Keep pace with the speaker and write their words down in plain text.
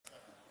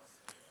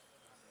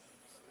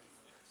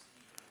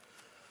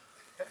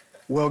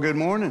Well, good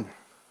morning.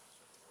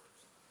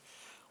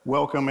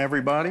 Welcome,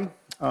 everybody.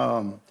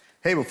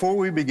 Hey, before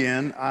we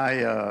begin,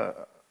 I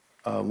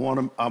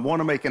want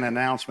to make an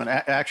announcement,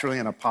 actually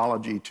an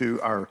apology to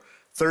our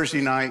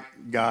Thursday night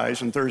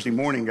guys and Thursday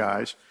morning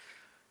guys.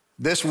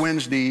 This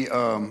Wednesday,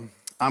 I'm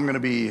going to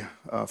be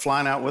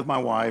flying out with my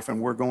wife, and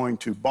we're going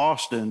to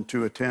Boston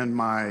to attend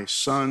my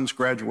son's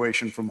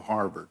graduation from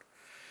Harvard.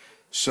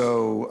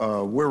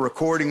 So we're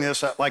recording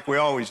this like we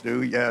always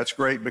do. Yeah, it's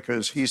great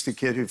because he's the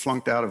kid who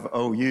flunked out of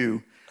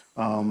OU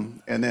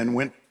and then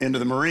went into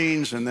the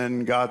Marines, and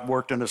then God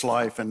worked in his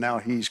life, and now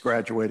he's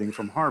graduating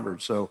from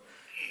Harvard. So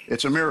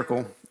it's a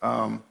miracle.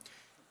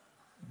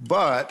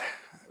 But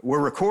we're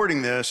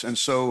recording this, and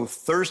so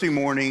Thursday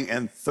morning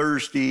and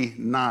Thursday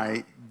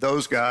night,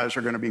 those guys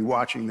are going to be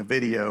watching the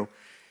video.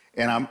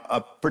 And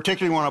I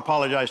particularly want to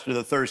apologize to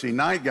the Thursday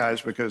night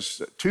guys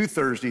because 2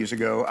 Thursdays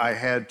ago I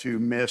had to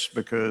miss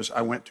because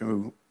I went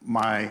to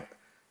my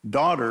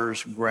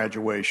daughter's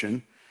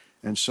graduation.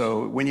 And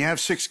so when you have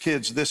 6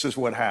 kids, this is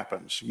what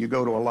happens. You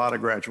go to a lot of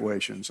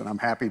graduations, and I'm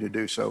happy to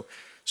do so.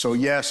 So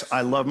yes,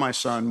 I love my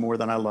son more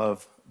than I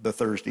love the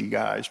Thursday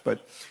guys,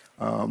 but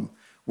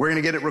we're going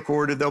to get it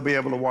recorded. They'll be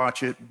able to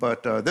watch it.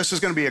 But this is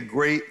going to be a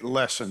great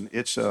lesson.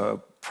 It's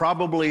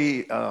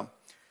probably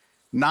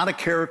not a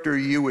character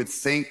you would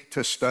think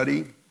to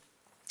study,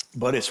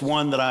 but it's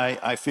one that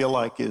I feel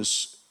like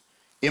is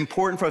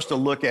important for us to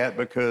look at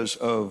because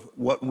of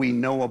what we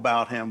know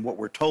about him, what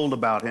we're told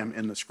about him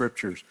in the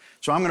scriptures.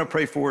 So I'm going to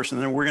pray for us,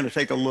 and then we're going to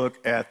take a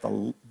look at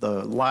the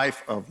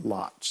life of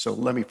Lot. So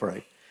let me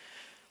pray.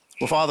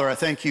 Well, Father, I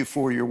thank you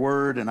for your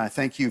word, and I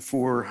thank you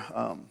for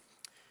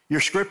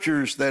your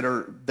scriptures that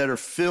are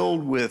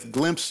filled with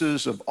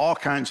glimpses of all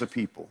kinds of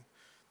people,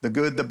 the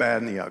good, the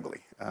bad, and the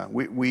ugly.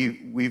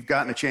 We've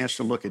gotten a chance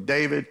to look at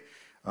David.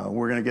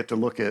 We're going to get to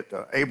look at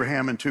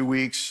Abraham in 2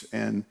 weeks.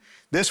 And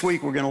this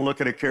week, we're going to look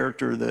at a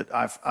character that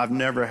I've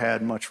never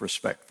had much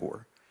respect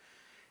for.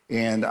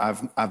 And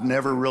I've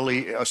never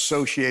really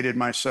associated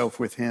myself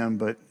with him,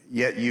 but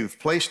yet you've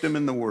placed him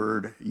in the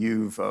Word.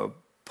 You've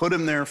put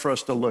him there for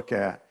us to look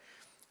at.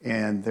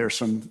 And there's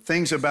some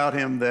things about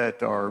him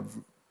that are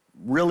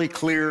really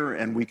clear,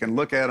 and we can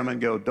look at him and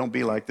go, don't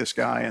be like this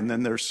guy. And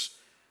then there's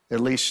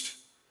at least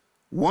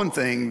one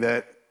thing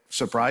that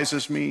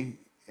surprises me,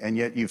 and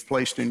yet you've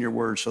placed in your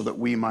word so that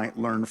we might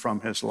learn from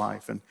his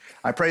life. And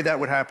I pray that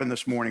would happen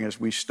this morning as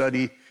we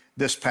study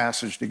this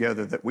passage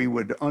together, that we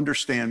would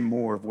understand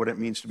more of what it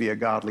means to be a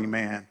godly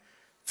man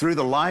through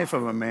the life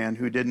of a man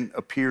who didn't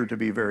appear to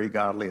be very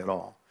godly at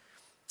all.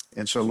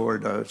 And so,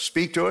 Lord,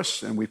 speak to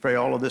us, and we pray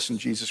all of this in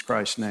Jesus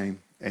Christ's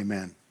name.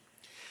 Amen.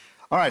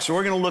 All right, so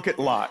we're going to look at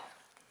Lot.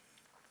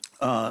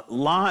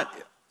 Lot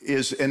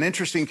is an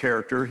interesting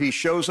character. He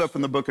shows up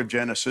in the book of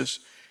Genesis,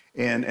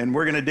 and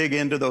we're going to dig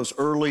into those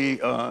early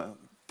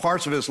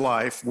parts of his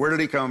life. Where did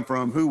he come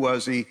from? Who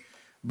was he?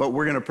 But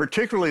we're going to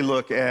particularly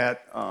look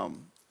at an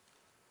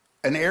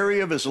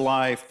area of his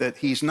life that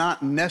he's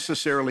not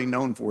necessarily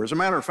known for. As a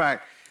matter of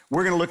fact,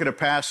 we're going to look at a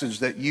passage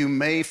that you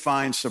may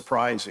find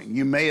surprising.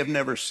 You may have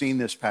never seen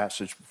this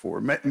passage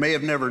before, may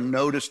have never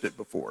noticed it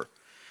before.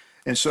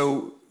 And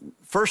so,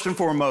 first and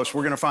foremost,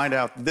 we're going to find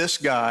out this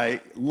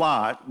guy,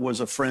 Lot, was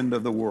a friend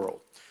of the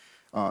world,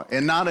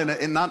 and not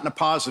in a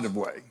positive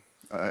way.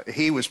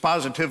 He was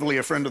positively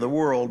a friend of the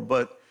world,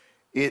 but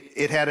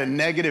it had a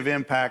negative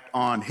impact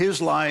on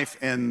his life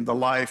and the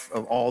life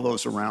of all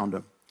those around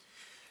him.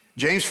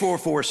 James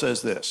 4:4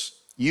 says this,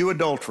 "You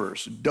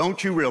adulterers,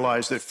 don't you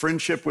realize that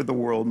friendship with the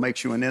world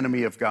makes you an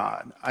enemy of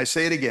God? I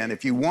say it again,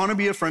 if you want to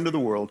be a friend of the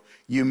world,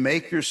 you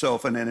make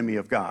yourself an enemy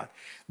of God."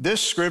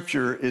 This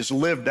scripture is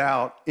lived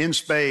out in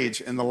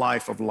spades in the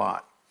life of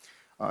Lot.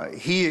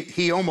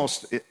 He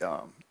almost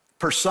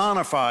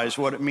personifies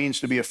what it means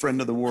to be a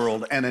friend of the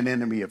world and an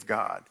enemy of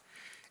God.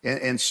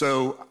 And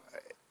so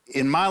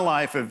in my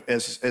life,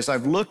 as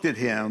I've looked at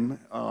him,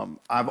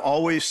 I've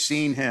always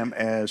seen him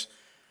as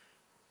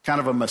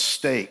kind of a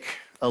mistake,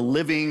 a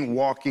living,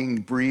 walking,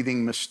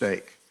 breathing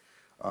mistake.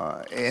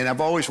 And I've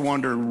always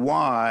wondered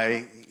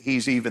why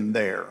he's even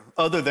there,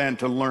 other than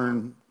to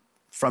learn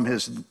from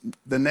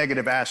the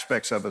negative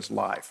aspects of his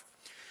life.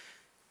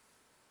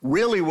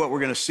 Really what we're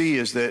going to see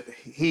is that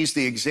he's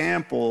the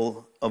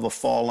example of a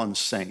fallen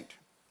saint.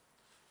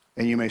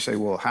 And you may say,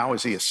 well, how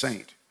is he a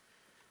saint?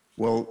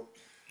 Well,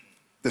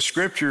 the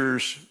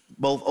scriptures,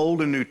 both Old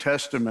and New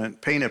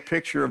Testament, paint a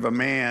picture of a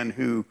man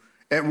who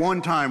at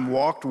one time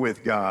walked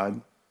with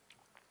God,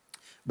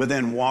 but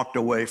then walked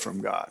away from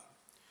God.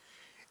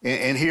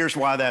 And here's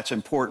why that's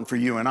important for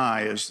you and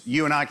I, is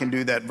you and I can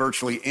do that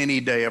virtually any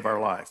day of our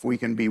life. We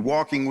can be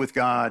walking with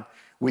God,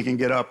 we can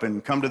get up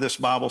and come to this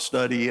Bible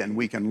study, and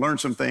we can learn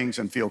some things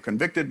and feel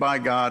convicted by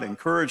God,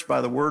 encouraged by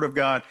the Word of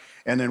God,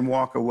 and then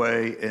walk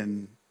away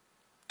and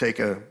take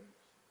a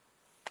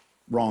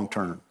wrong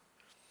turn.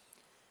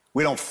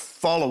 We don't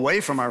fall away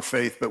from our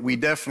faith, but we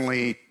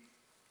definitely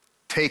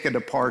take a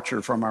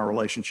departure from our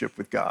relationship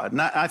with God.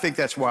 And I think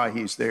that's why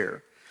he's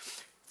there.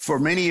 For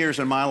many years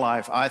in my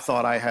life, I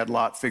thought I had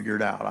Lot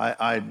figured out.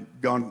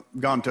 I'd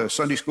gone to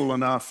Sunday school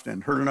enough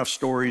and heard enough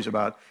stories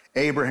about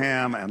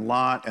Abraham and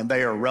Lot, and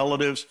they are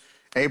relatives.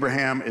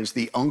 Abraham is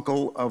the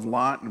uncle of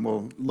Lot, and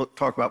we'll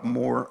talk about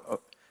more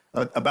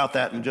about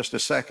that in just a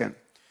second.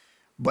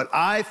 But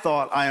I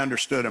thought I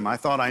understood him. I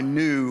thought I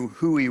knew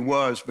who he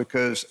was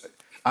because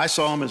I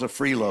saw him as a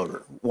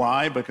freeloader.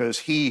 Why? Because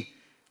he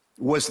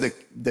was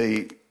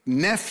the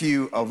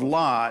nephew of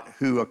Lot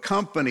who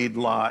accompanied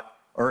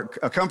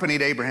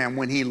Abraham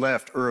when he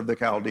left Ur of the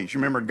Chaldees. You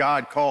remember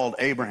God called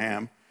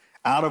Abraham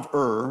out of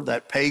Ur,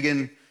 that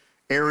pagan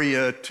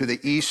area to the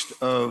east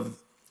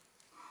of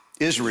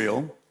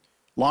Israel,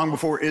 long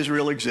before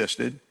Israel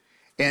existed,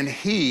 and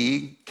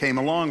he came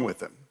along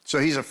with him. So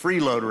he's a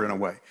freeloader in a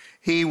way.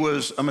 He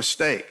was a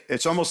mistake.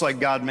 It's almost like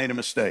God made a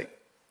mistake.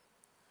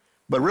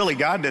 But really,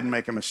 God didn't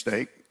make a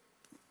mistake.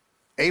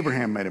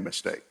 Abraham made a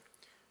mistake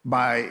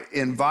by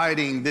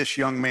inviting this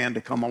young man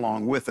to come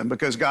along with him,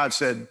 because God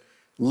said,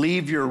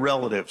 leave your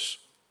relatives,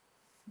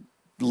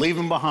 leave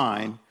them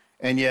behind,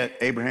 and yet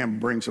Abraham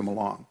brings them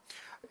along.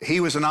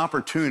 He was an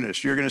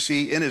opportunist. You're going to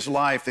see in his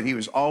life that he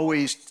was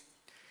always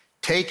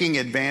taking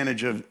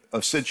advantage of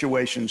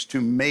situations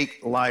to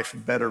make life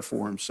better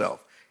for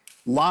himself.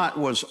 Lot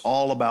was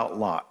all about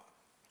Lot.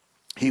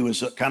 He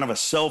was kind of a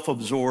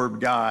self-absorbed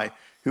guy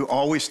who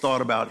always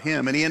thought about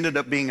him, and he ended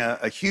up being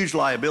a huge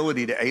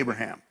liability to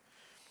Abraham.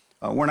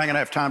 We're not going to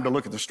have time to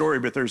look at the story,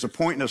 but there's a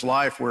point in his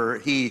life where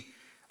he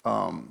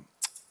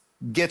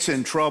gets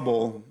in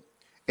trouble,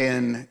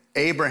 and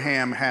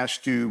Abraham has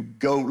to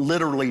go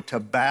literally to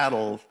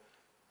battle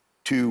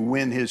to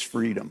win his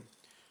freedom.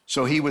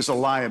 So he was a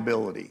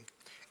liability.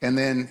 And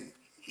then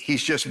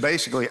he's just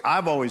basically,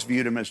 I've always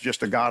viewed him as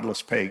just a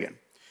godless pagan.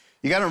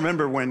 You got to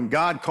remember, when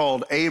God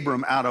called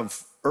Abram out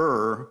of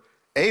Ur,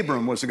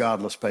 Abram was a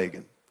godless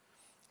pagan.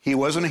 He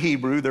wasn't a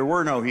Hebrew. There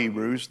were no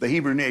Hebrews. The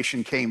Hebrew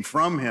nation came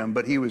from him,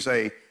 but he was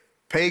a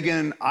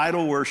pagan,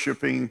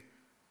 idol-worshiping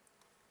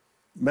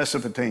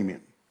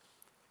Mesopotamian.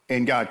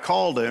 And God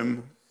called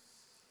him,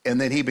 and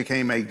then he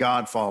became a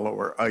God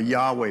follower, a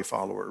Yahweh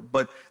follower.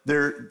 But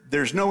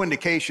there's no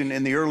indication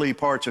in the early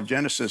parts of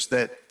Genesis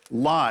that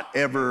Lot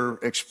ever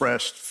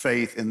expressed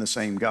faith in the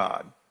same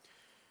God.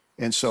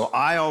 And so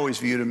I always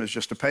viewed him as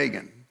just a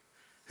pagan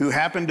who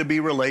happened to be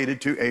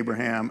related to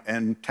Abraham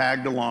and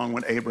tagged along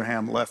when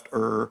Abraham left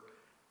Ur,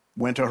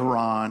 went to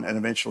Haran, and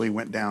eventually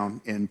went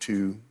down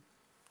into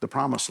the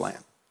Promised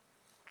Land.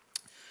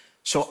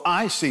 So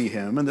I see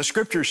him, and the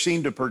scriptures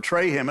seem to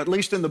portray him, at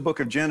least in the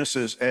book of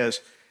Genesis, as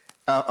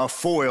a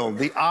foil,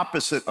 the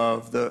opposite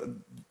of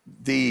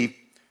the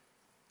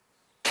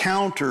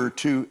counter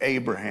to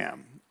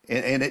Abraham.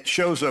 And it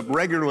shows up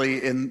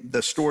regularly in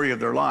the story of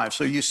their lives.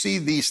 So you see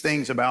these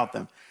things about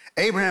them.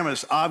 Abraham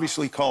is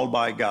obviously called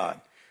by God.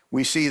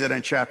 We see that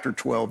in chapter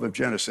 12 of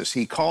Genesis.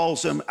 He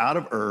calls him out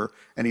of Ur,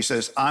 and he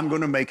says, I'm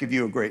going to make of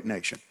you a great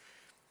nation.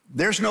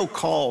 There's no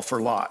call for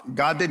Lot.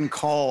 God didn't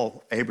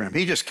call Abraham.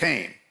 He just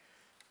came.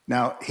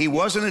 Now, he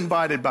wasn't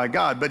invited by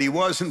God, but he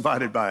was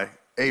invited by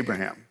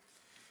Abraham.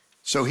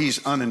 So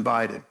he's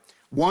uninvited.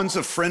 One's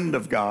a friend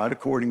of God,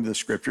 according to the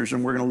scriptures,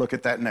 and we're going to look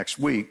at that next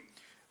week.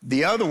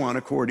 The other one,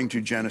 according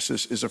to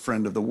Genesis, is a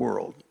friend of the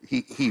world.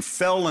 He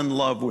fell in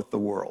love with the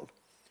world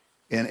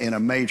in a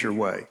major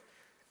way.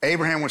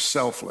 Abraham was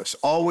selfless,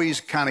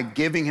 always kind of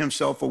giving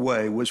himself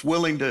away, was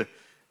willing to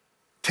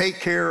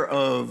take care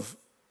of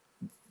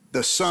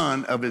the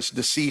son of his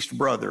deceased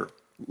brother,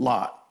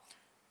 Lot.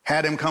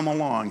 Had him come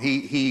along.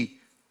 He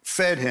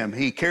fed him.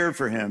 He cared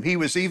for him. He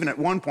was even at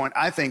one point,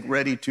 I think,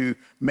 ready to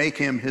make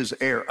him his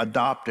heir,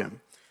 adopt him.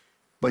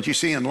 But you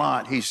see in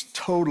Lot, he's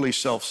totally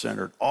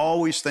self-centered,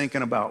 always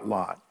thinking about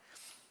Lot.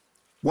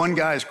 One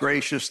guy's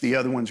gracious, the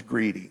other one's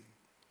greedy.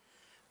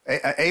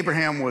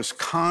 Abraham was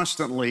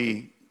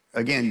constantly,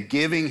 again,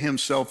 giving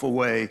himself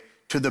away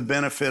to the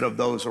benefit of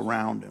those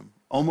around him,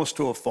 almost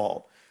to a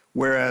fault.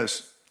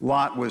 Whereas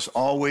Lot was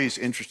always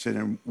interested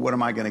in, what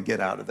am I going to get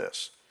out of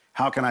this?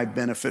 How can I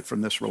benefit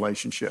from this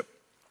relationship?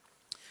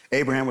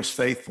 Abraham was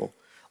faithful.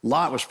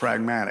 Lot was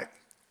pragmatic.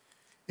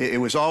 It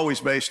was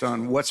always based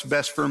on what's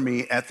best for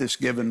me at this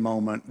given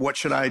moment. What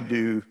should I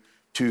do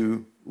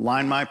to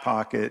line my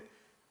pocket,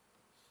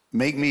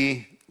 make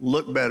me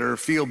look better,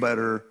 feel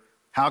better?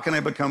 How can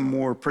I become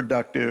more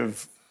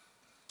productive,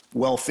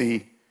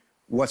 wealthy?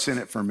 What's in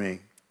it for me?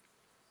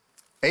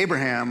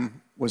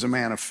 Abraham was a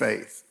man of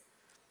faith,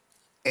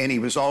 and he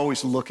was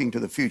always looking to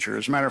the future.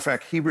 As a matter of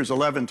fact, Hebrews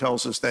 11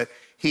 tells us that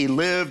he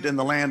lived in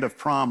the land of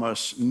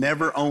promise,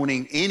 never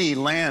owning any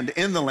land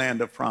in the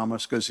land of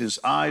promise, because his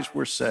eyes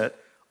were set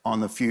on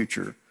the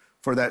future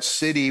for that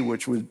city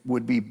which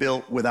would be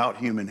built without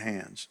human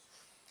hands.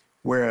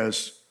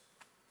 Whereas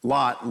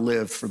Lot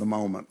lived for the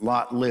moment.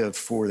 Lot lived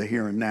for the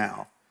here and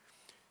now.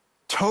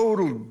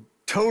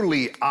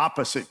 Totally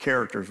opposite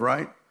characters,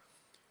 right?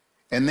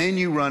 And then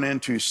you run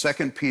into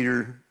 2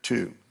 Peter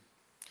 2.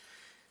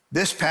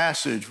 This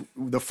passage,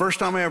 the first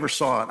time I ever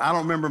saw it, I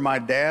don't remember my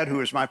dad,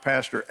 who is my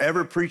pastor,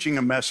 ever preaching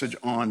a message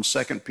on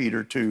 2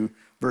 Peter 2,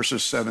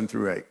 verses 7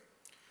 through 8.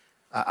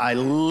 I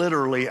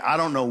literally, I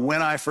don't know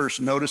when I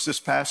first noticed this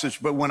passage,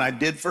 but when I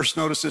did first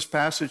notice this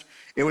passage,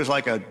 it was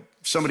like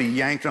somebody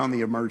yanked on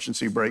the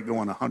emergency brake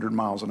going 100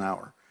 miles an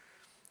hour.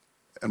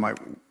 And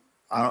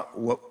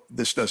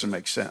this doesn't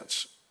make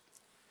sense.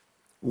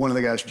 One of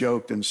the guys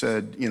joked and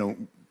said,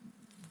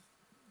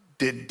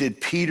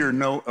 did Peter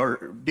know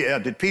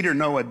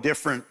a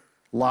different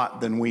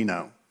Lot than we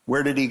know?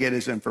 Where did he get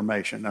his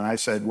information? And I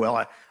said,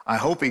 well, I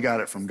hope he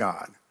got it from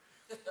God.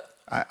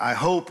 I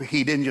hope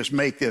he didn't just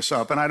make this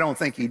up, and I don't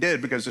think he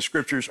did because the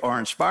scriptures are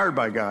inspired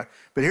by God.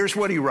 But here's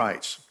what he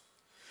writes.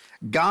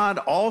 God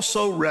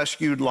also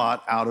rescued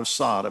Lot out of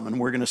Sodom, and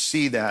we're going to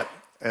see that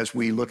as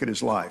we look at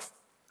his life.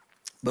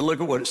 But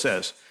look at what it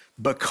says.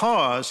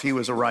 Because he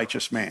was a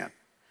righteous man.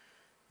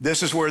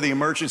 This is where the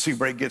emergency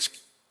brake gets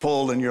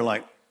pulled, and you're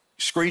like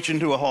screeching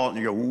to a halt, and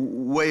you go,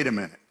 wait a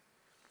minute.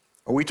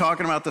 Are we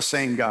talking about the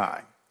same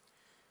guy?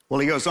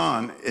 Well, he goes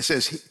on. It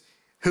says,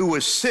 who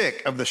was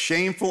sick of the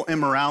shameful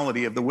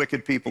immorality of the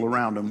wicked people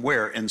around him.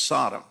 Where? In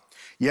Sodom.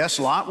 Yes,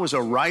 Lot was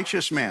a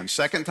righteous man.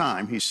 Second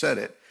time he said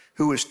it.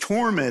 Who was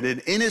tormented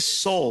in his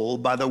soul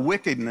by the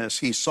wickedness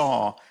he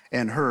saw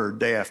and heard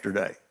day after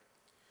day.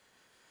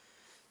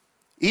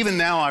 Even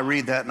now I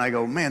read that and I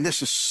go, man,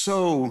 this is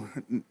so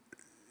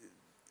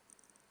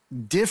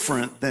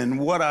different than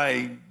what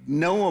I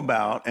know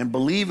about and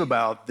believe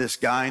about this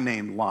guy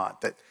named Lot.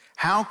 That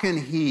how can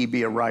he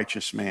be a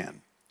righteous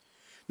man?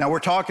 Now we're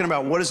talking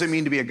about what does it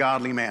mean to be a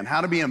godly man?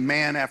 How to be a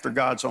man after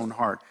God's own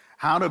heart?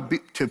 How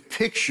to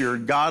picture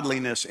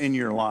godliness in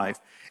your life.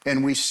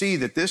 And we see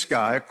that this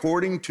guy,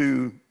 according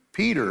to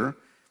Peter,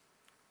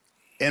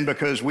 and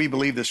because we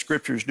believe the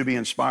scriptures to be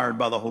inspired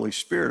by the Holy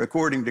Spirit,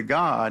 according to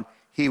God,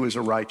 he was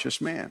a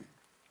righteous man.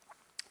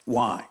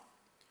 Why?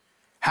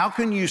 How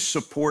can you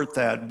support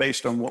that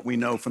based on what we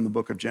know from the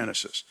book of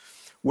Genesis?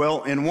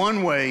 Well, in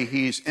one way,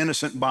 he's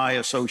innocent by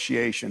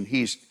association.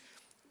 He's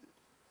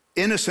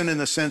innocent in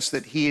the sense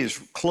that he is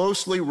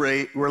closely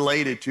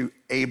related to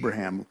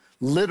Abraham,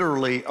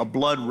 literally a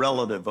blood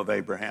relative of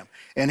Abraham.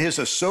 And his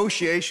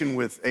association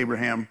with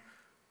Abraham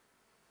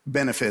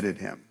benefited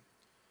him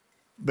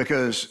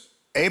because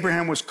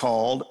Abraham was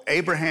called,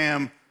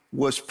 Abraham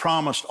was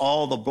promised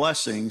all the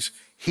blessings.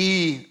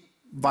 He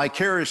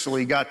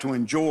vicariously got to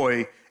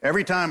enjoy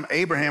every time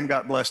Abraham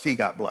got blessed, he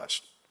got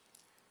blessed.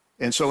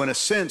 And so in a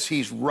sense,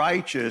 he's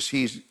righteous.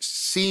 He's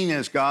seen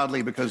as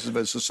godly because of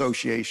his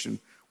association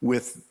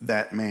with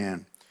that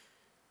man.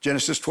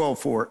 Genesis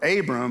 12:4,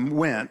 Abram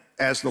went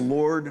as the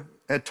Lord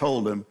had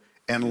told him,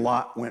 and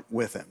Lot went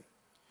with him.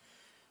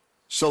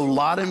 So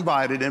Lot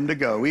invited him to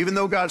go. Even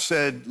though God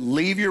said,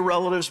 leave your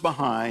relatives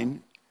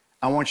behind,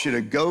 I want you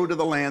to go to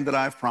the land that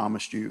I've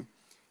promised you.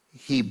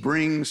 He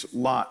brings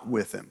Lot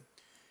with him.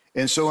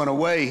 And so in a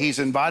way, he's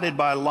invited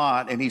by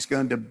Lot, and he's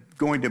going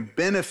to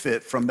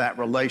benefit from that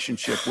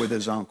relationship with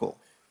his uncle.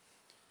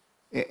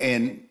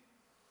 And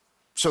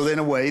so in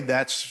a way,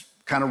 that's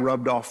kind of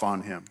rubbed off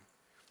on him.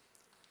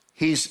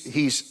 He's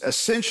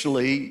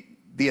essentially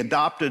the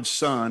adopted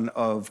son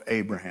of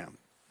Abraham.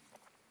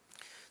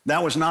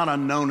 That was not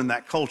unknown in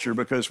that culture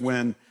because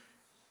when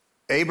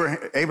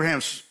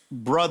Abraham's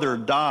brother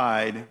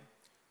died,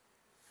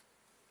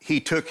 he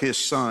took his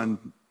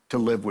son to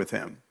live with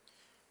him.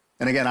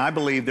 And again, I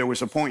believe there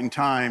was a point in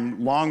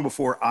time long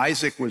before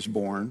Isaac was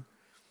born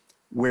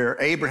where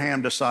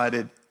Abraham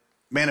decided,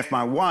 man, if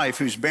my wife,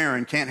 who's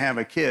barren, can't have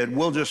a kid,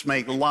 we'll just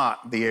make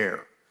Lot the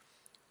heir.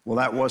 Well,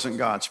 that wasn't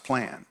God's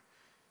plan.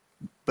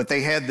 But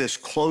they had this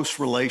close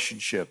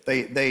relationship.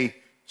 They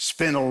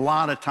spent a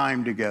lot of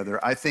time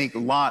together. I think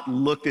Lot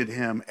looked at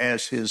him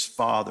as his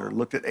father,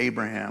 looked at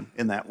Abraham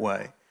in that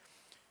way.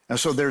 And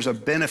so there's a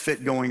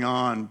benefit going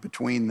on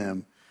between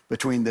them,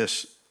 between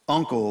this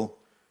uncle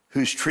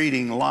who's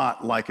treating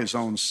Lot like his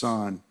own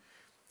son.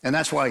 And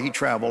that's why he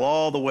traveled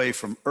all the way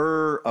from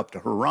Ur up to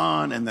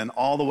Haran and then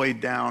all the way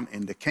down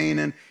into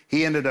Canaan.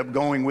 He ended up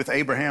going with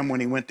Abraham when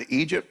he went to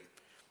Egypt.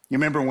 You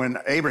remember when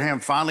Abraham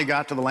finally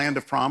got to the land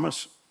of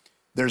promise?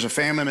 There's a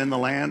famine in the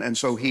land, and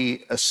so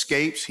he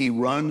escapes. He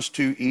runs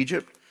to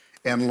Egypt,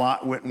 and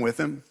Lot went with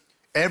him.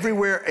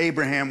 Everywhere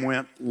Abraham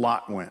went,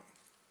 Lot went.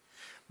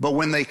 But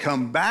when they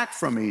come back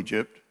from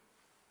Egypt,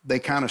 they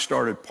kind of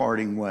started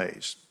parting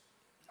ways.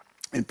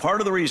 And part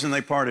of the reason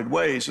they parted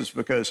ways is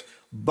because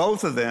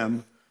both of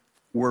them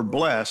were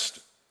blessed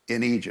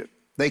in Egypt.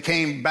 They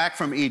came back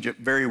from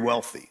Egypt very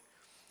wealthy.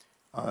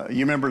 You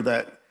remember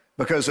that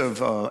because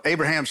of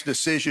Abraham's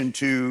decision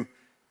to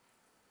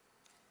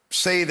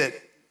say that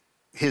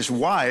his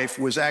wife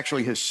was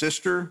actually his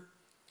sister,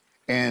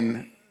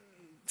 and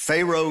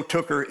Pharaoh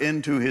took her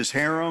into his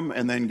harem,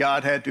 and then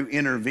God had to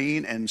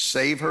intervene and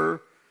save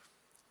her.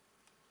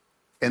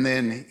 And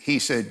then he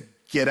said,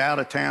 get out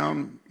of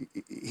town.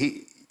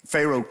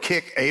 Pharaoh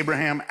kicked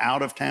Abraham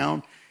out of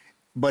town,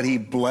 but he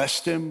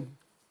blessed him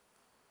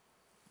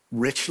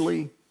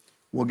richly.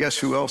 Well, guess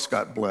who else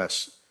got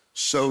blessed?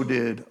 So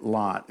did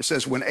Lot. It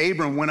says, when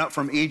Abram went up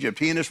from Egypt,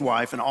 he and his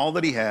wife and all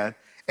that he had,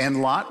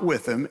 and Lot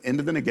with him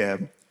into the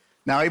Negev,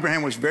 Now,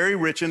 Abraham was very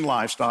rich in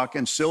livestock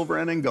and silver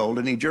and in gold,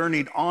 and he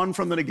journeyed on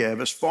from the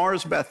Negev as far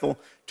as Bethel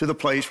to the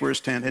place where his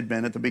tent had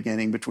been at the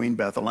beginning between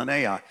Bethel and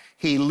Ai.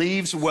 He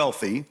leaves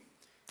wealthy,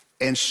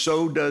 and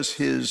so does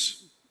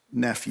his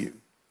nephew.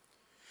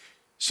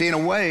 See, in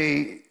a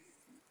way,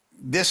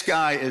 this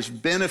guy is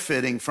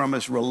benefiting from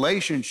his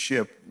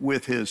relationship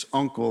with his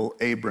uncle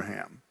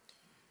Abraham.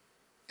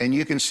 And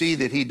you can see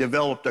that he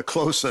developed a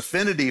close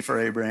affinity for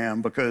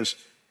Abraham because,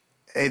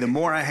 hey, the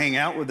more I hang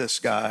out with this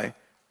guy,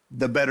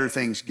 the better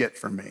things get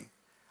for me.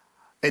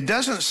 It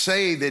doesn't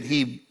say that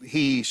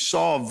he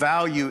saw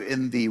value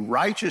in the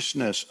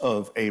righteousness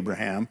of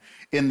Abraham,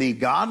 in the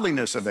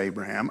godliness of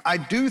Abraham. I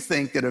do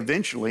think that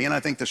eventually, and I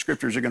think the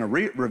scriptures are going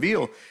to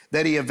reveal,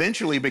 that he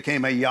eventually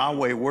became a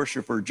Yahweh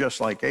worshiper just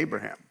like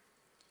Abraham.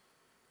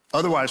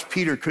 Otherwise,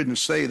 Peter couldn't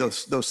say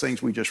those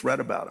things we just read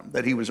about him,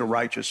 that he was a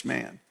righteous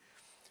man.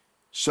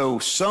 So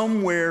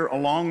somewhere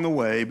along the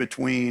way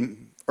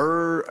between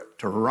Ur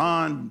to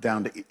Haran,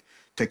 down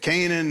to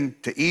Canaan,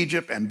 to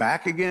Egypt, and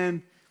back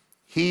again,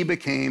 he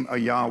became a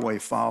Yahweh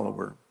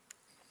follower,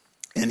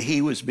 and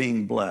he was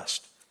being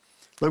blessed.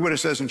 Look what it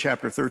says in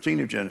chapter 13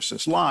 of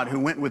Genesis. Lot, who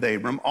went with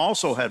Abram,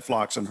 also had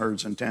flocks and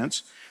herds and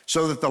tents,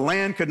 so that the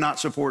land could not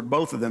support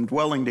both of them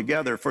dwelling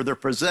together, for their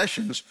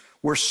possessions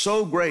were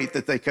so great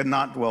that they could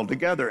not dwell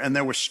together. And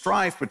there was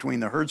strife between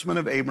the herdsmen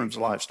of Abram's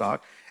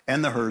livestock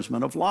and the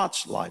herdsmen of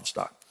Lot's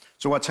livestock.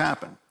 So what's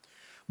happened?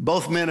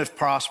 Both men have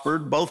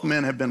prospered. Both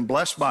men have been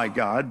blessed by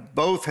God.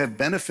 Both have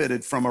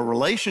benefited from a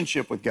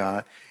relationship with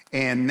God.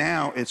 And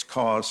now it's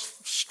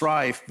caused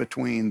strife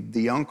between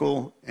the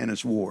uncle and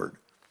his ward.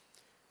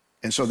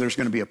 And so there's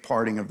going to be a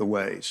parting of the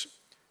ways.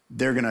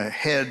 They're going to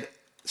head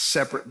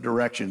separate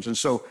directions. And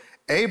so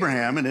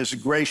Abraham, in his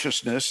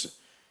graciousness,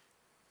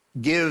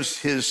 gives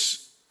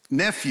his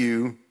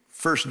nephew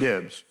first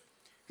dibs.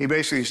 He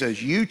basically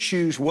says, you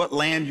choose what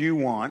land you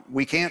want.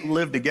 We can't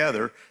live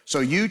together, so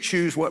you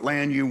choose what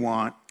land you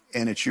want,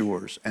 and it's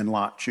yours. And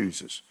Lot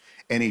chooses,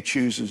 and he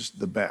chooses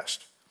the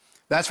best.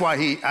 That's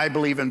why I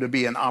believe him to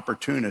be an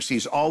opportunist.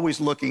 He's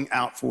always looking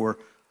out for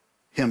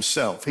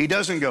himself. He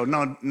doesn't go,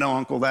 no,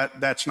 uncle,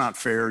 that's not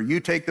fair. You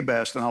take the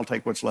best, and I'll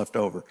take what's left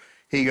over.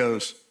 He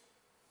goes,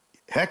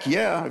 heck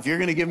yeah, if you're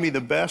going to give me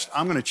the best,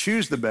 I'm going to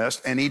choose the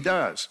best, and he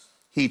does.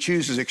 He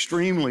chooses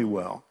extremely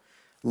well.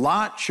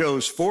 Lot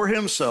chose for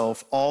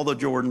himself all the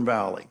Jordan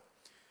Valley.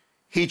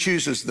 He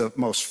chooses the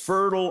most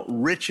fertile,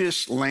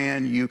 richest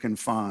land you can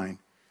find.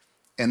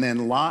 And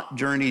then Lot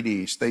journeyed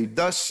east. They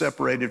thus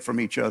separated from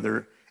each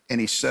other,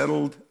 and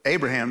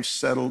Abraham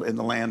settled in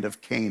the land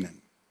of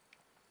Canaan.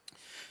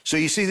 So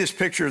you see this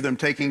picture of them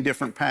taking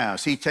different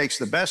paths. He takes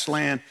the best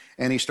land,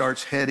 and he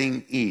starts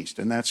heading east.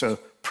 And that's a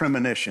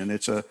premonition.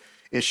 It's a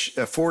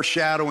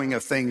foreshadowing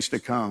of things to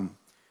come.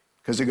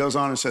 Because it goes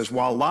on and says,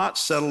 while Lot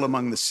settled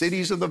among the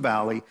cities of the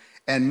valley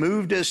and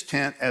moved his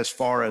tent as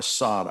far as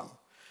Sodom.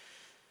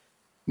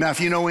 Now,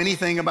 if you know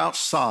anything about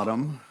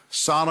Sodom,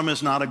 Sodom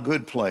is not a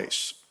good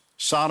place.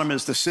 Sodom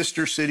is the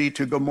sister city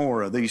to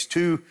Gomorrah. These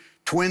two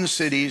twin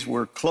cities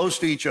were close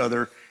to each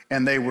other,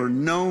 and they were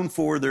known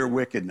for their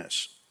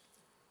wickedness.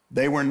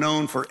 They were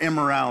known for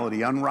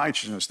immorality,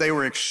 unrighteousness. They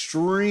were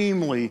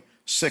extremely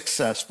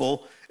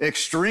successful,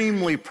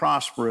 extremely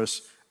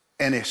prosperous,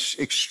 and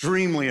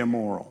extremely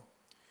immoral.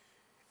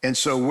 And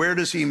so where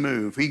does he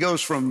move? He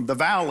goes from the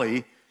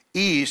valley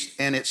east,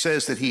 and it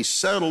says that he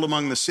settled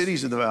among the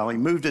cities of the valley,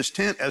 moved his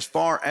tent as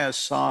far as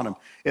Sodom.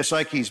 It's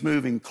like he's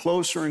moving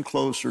closer and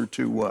closer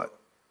to what?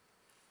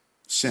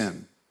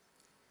 Sin.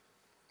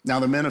 Now,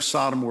 the men of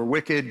Sodom were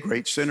wicked,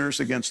 great sinners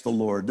against the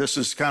Lord. This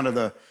is kind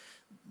of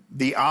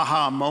the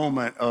aha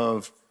moment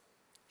of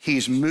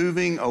he's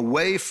moving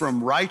away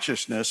from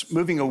righteousness,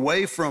 moving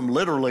away from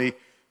literally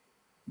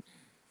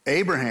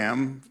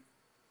Abraham,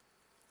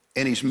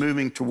 and he's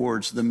moving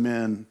towards the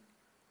men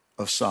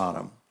of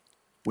Sodom,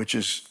 which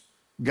is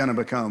going to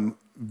become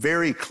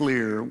very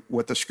clear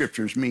what the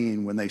scriptures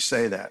mean when they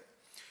say that.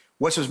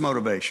 What's his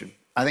motivation?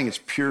 I think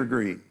it's pure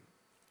greed.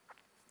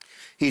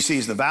 He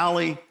sees the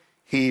valley,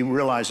 he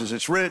realizes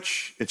it's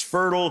rich, it's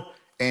fertile,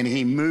 and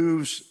he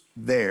moves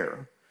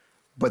there.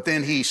 But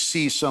then he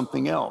sees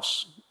something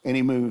else, and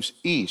he moves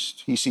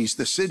east. He sees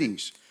the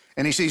cities,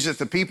 and he sees that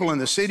the people in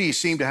the cities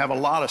seem to have a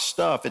lot of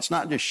stuff. It's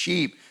not just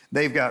sheep.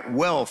 They've got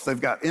wealth,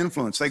 they've got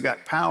influence, they've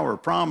got power,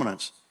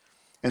 prominence.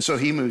 And so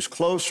he moves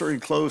closer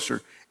and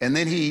closer. And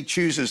then he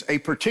chooses a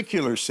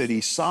particular city,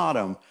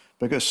 Sodom,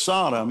 because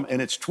Sodom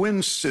and its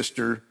twin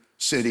sister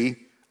city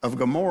of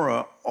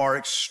Gomorrah are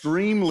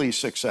extremely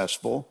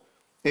successful,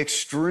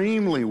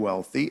 extremely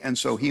wealthy. And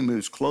so he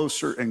moves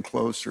closer and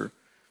closer.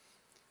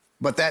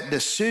 But that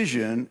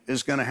decision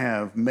is going to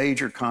have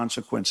major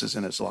consequences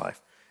in his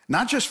life.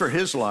 Not just for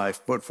his life,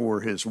 but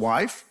for his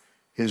wife,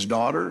 his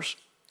daughters,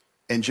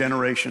 and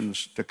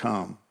generations to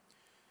come.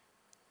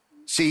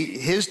 See,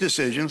 his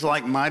decisions,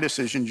 like my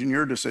decisions and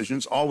your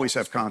decisions, always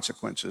have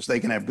consequences. They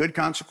can have good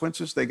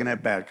consequences, they can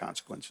have bad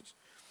consequences.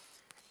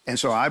 And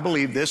so I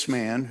believe this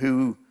man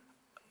who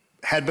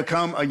had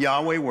become a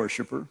Yahweh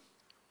worshiper,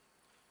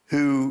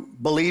 who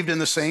believed in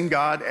the same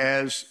God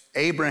as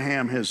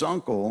Abraham, his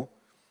uncle,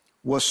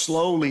 was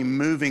slowly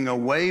moving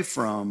away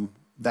from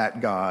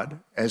that God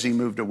as he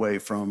moved away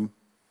from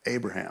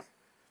Abraham,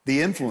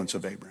 the influence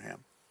of Abraham.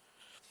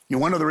 You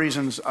know, one of the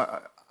reasons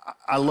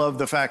I love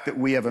the fact that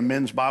we have a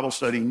men's Bible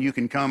study and you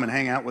can come and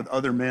hang out with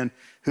other men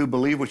who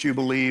believe what you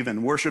believe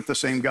and worship the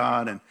same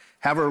God and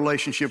have a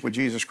relationship with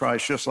Jesus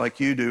Christ just like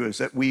you do, is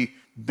that we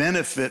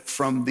benefit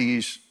from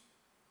these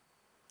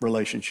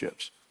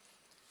relationships.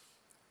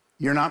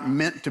 You're not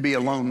meant to be a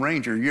lone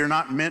ranger. You're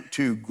not meant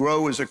to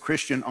grow as a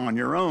Christian on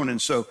your own.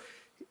 And so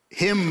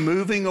him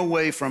moving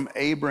away from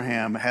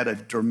Abraham had a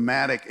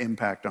dramatic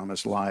impact on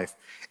his life.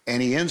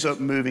 And he ends up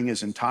moving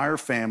his entire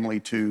family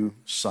to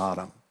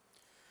Sodom.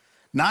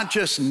 Not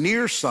just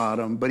near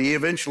Sodom, but he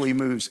eventually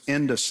moves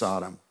into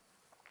Sodom.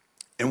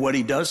 And what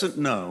he doesn't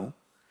know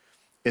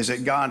is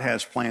that God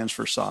has plans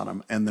for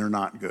Sodom, and they're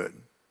not good.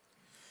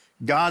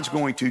 God's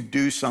going to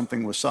do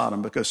something with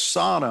Sodom because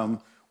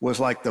Sodom was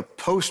like the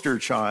poster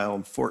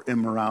child for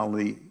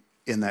immorality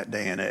in that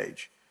day and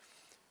age.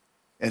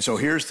 And so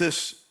here's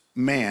this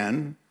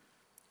man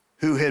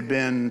who had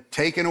been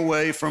taken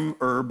away from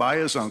Ur by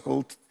his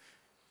uncle,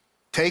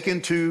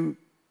 taken to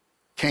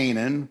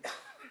Canaan,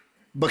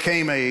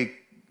 became a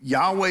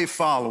Yahweh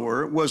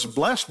follower, was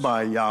blessed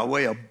by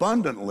Yahweh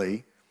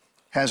abundantly,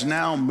 has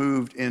now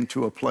moved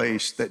into a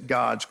place that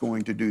God's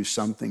going to do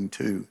something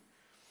to.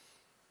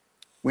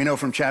 We know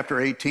from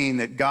chapter 18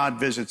 that God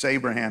visits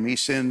Abraham. He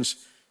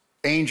sends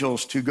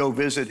angels to go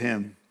visit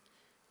him.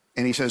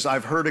 And he says,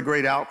 I've heard a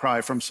great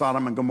outcry from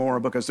Sodom and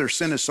Gomorrah because their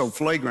sin is so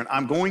flagrant.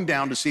 I'm going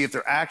down to see if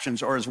their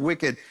actions are as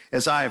wicked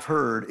as I have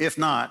heard. If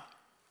not,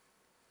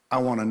 I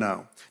want to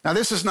know. Now,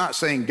 this is not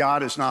saying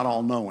God is not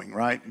all-knowing,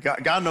 right?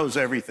 God knows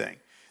everything.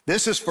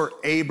 This is for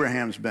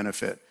Abraham's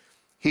benefit.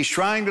 He's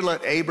trying to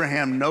let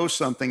Abraham know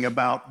something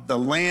about the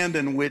land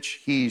in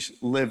which he's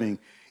living.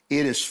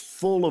 It is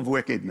full of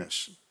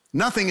wickedness.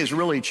 Nothing has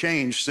really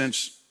changed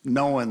since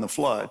Noah and the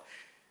flood.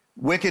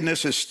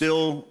 Wickedness has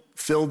still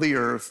filled the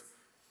earth.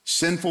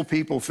 Sinful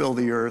people fill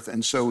the earth.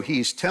 And so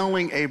he's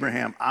telling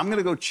Abraham, I'm going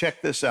to go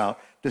check this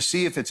out to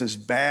see if it's as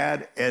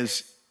bad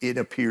as it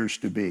appears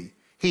to be.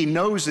 He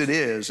knows it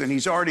is, and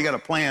he's already got a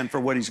plan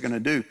for what he's going to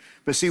do.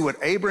 But see, what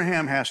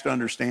Abraham has to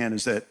understand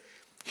is that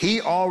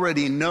he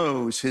already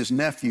knows his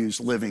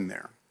nephew's living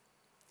there.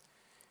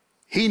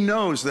 He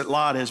knows that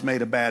Lot has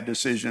made a bad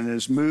decision and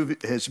has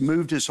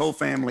moved his whole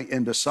family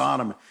into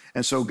Sodom.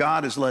 And so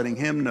God is letting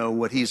him know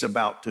what he's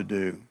about to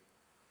do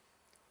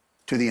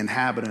to the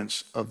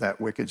inhabitants of that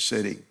wicked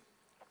city.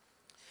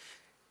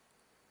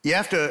 You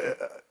have to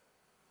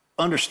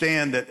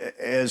understand that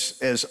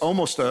as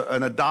almost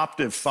an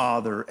adoptive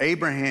father,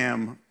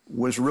 Abraham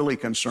was really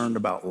concerned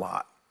about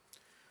Lot.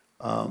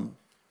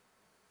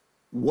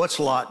 What's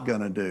Lot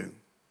going to do?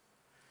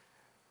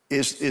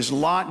 Is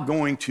Lot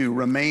going to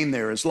remain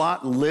there? Is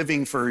Lot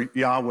living for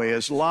Yahweh?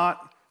 Is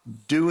Lot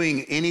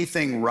doing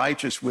anything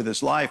righteous with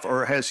his life,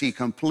 or has he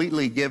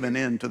completely given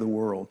in to the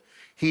world?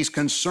 He's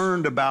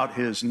concerned about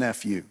his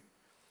nephew,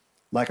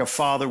 like a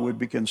father would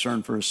be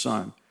concerned for his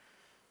son.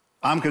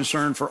 I'm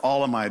concerned for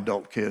all of my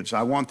adult kids.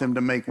 I want them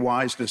to make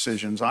wise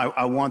decisions.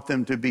 I want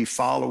them to be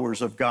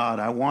followers of God.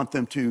 I want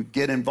them to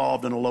get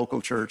involved in a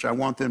local church. I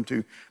want them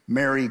to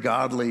marry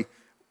godly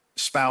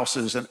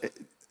spouses. And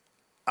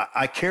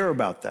I care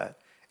about that.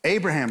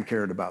 Abraham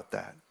cared about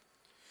that.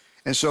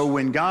 And so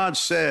when God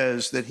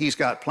says that he's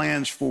got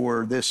plans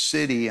for this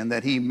city and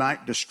that he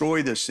might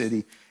destroy this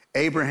city,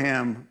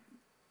 Abraham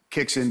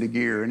kicks into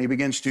gear and he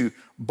begins to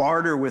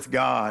barter with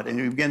God, and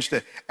he begins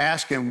to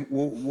ask him,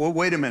 well,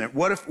 wait a minute,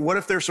 what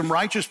if there's some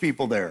righteous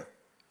people there?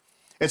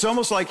 It's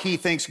almost like he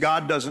thinks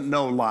God doesn't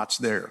know Lot's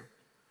there.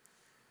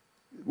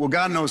 Well,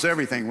 God knows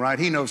everything, right?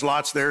 He knows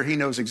Lot's there. He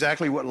knows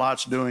exactly what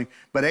Lot's doing.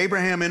 But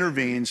Abraham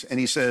intervenes and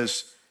he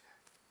says,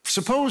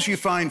 suppose you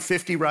find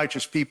 50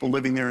 righteous people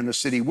living there in the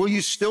city. Will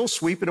you still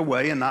sweep it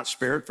away and not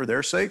spare it for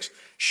their sakes?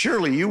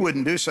 Surely you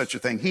wouldn't do such a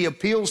thing. He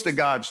appeals to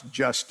God's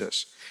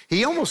justice.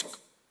 He almost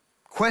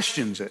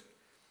questions it.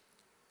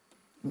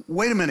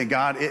 Wait a minute,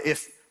 God,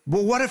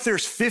 what if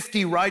there's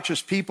 50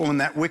 righteous people in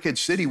that wicked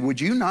city?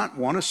 Would you not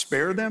want to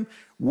spare them?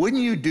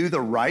 Wouldn't you do the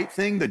right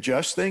thing, the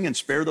just thing, and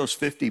spare those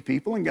 50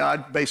 people? And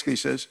God basically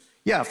says,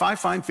 yeah, if I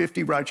find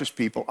 50 righteous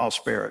people, I'll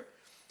spare it.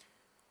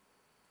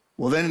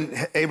 Well,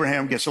 then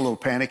Abraham gets a little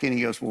panicky and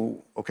he goes, well,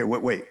 okay,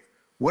 wait.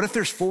 What if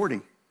there's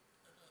 40?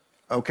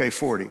 Okay,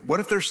 40. What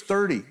if there's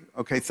 30?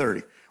 Okay,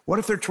 30. What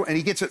if there's 20? And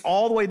he gets it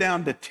all the way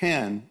down to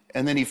 10,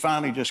 and then he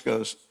finally just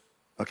goes,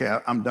 okay,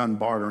 I'm done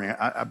bartering.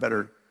 I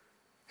better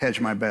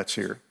hedge my bets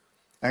here.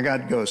 And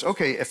God goes,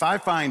 okay, if I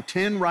find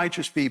 10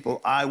 righteous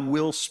people, I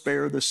will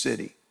spare the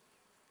city.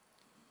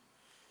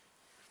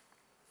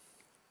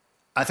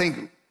 I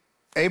think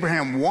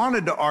Abraham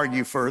wanted to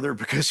argue further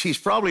because he's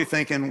probably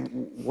thinking,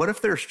 what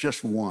if there's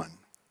just one?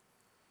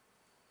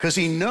 Because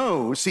he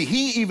knows,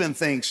 he even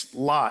thinks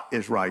Lot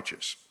is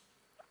righteous.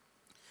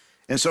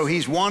 And so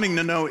he's wanting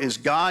to know, is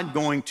God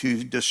going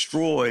to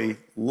destroy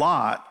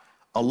Lot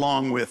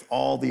along with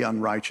all the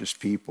unrighteous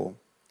people?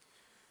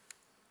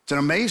 It's an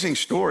amazing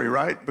story,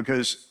 right?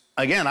 Because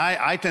again,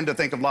 I tend to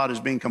think of Lot as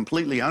being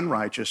completely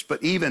unrighteous,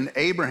 but even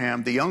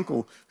Abraham, the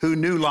uncle who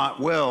knew Lot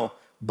well,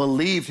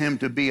 believed him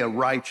to be a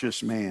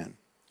righteous man.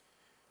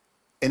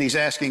 And he's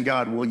asking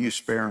God, will you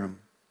spare him?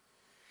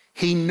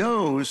 He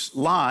knows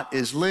Lot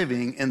is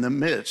living in the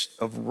midst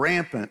of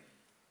rampant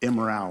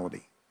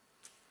immorality.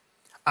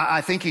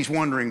 I think he's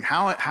wondering,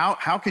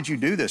 how could you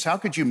do this? How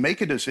could you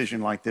make a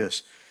decision like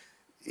this?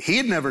 He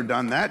had never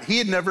done that. He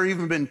had never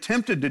even been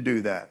tempted to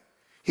do that.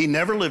 He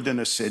never lived in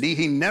a city.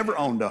 He never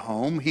owned a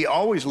home. He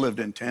always lived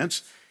in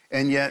tents.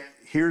 And yet,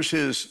 here's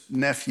his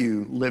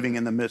nephew living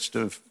in the midst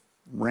of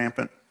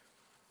rampant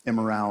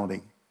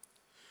immorality.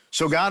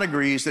 So God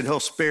agrees that he'll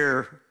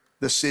spare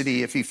the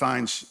city if he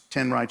finds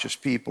 10 righteous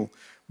people,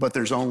 but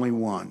there's only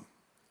one.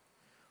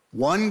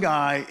 One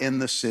guy in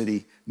the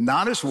city,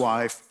 not his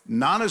wife,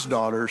 not his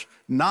daughters,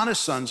 not his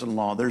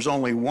sons-in-law. There's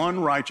only one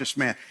righteous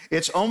man.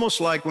 It's almost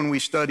like when we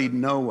studied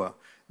Noah,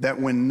 that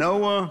when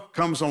Noah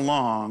comes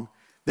along,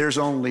 there's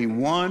only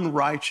one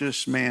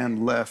righteous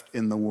man left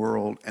in the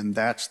world, and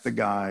that's the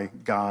guy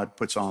God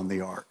puts on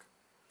the ark.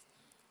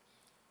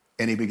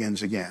 And he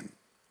begins again.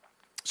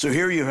 So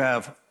here you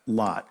have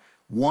Lot,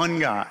 one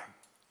guy.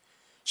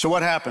 So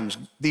what happens?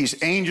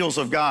 These angels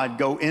of God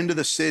go into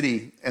the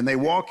city, and they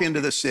walk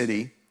into the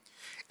city,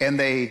 and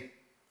they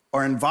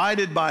are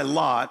invited by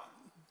Lot,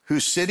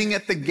 who's sitting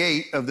at the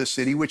gate of the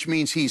city, which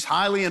means he's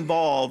highly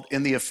involved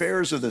in the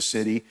affairs of the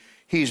city.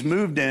 He's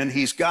moved in,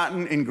 he's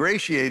gotten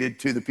ingratiated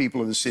to the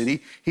people of the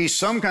city. He's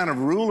some kind of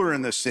ruler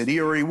in the city,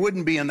 or he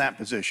wouldn't be in that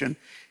position.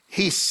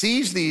 He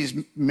sees these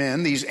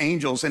men, these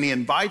angels, and he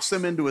invites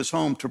them into his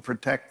home to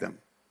protect them,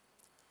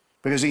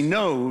 because he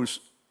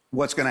knows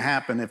what's going to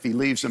happen if he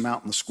leaves them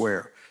out in the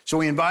square. So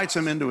he invites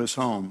them into his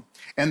home,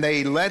 and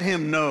they let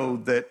him know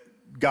that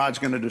God's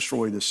going to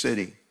destroy the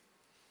city.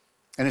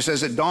 And it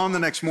says, at dawn the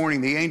next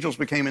morning, the angels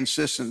became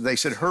insistent. They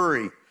said,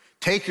 hurry,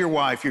 take your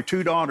wife, your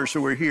 2 daughters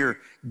who are here,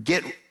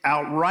 get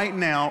out right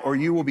now, or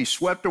you will be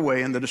swept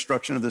away in the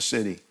destruction of the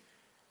city.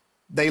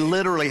 They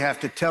literally have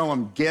to tell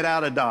them, get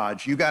out of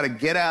Dodge. You got to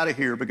get out of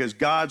here, because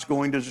God's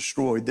going to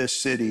destroy this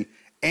city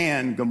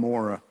and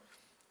Gomorrah.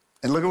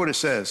 And look at what it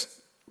says.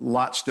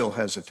 Lot still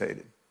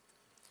hesitated.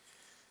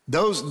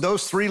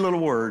 Those 3 little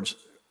words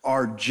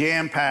are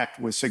jam-packed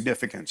with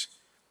significance.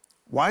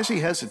 Why is he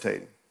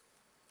hesitating?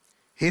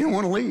 He didn't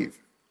want to leave.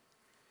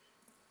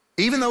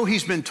 Even though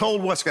he's been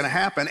told what's going to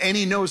happen, and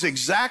he knows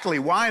exactly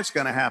why it's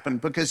going to happen,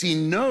 because he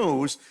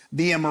knows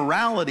the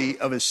immorality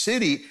of his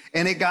city,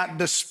 and it got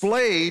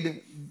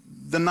displayed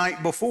the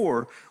night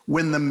before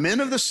when the men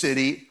of the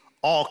city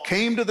all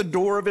came to the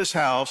door of his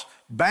house,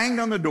 banged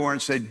on the door,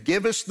 and said,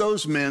 give us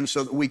those men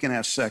so that we can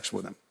have sex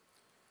with them.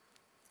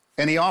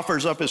 And he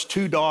offers up his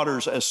 2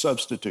 daughters as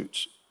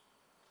substitutes.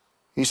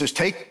 He says,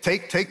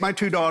 take my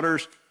 2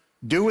 daughters,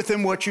 do with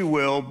them what you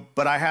will,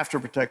 but I have to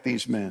protect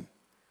these men.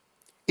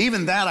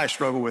 Even that I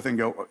struggle with and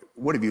go,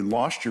 what, have you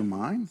lost your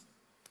mind?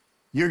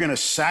 You're going to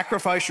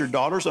sacrifice your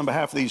daughters on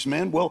behalf of these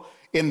men? Well,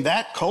 in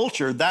that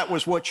culture, that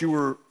was what you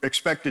were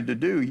expected to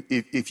do.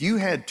 If you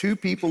had 2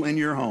 people in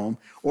your home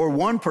or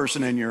 1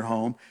 person in your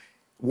home,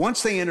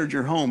 once they entered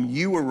your home,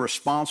 you were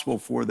responsible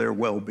for their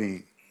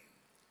well-being.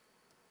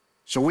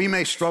 So we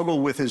may struggle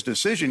with his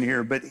decision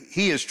here, but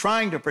he is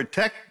trying to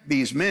protect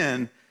these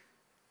men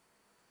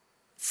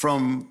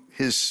from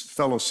his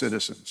fellow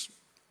citizens.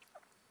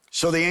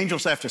 So the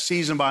angels have to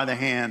seize him by the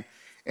hand,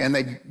 and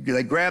they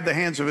grab the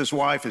hands of his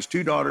wife, his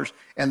 2 daughters,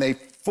 and they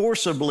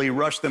forcibly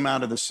rush them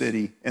out of the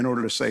city in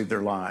order to save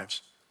their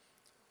lives.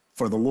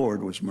 For the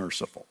Lord was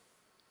merciful.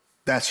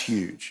 That's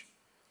huge.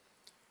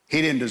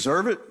 He didn't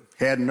deserve it,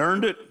 hadn't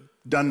earned it,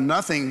 done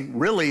nothing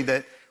really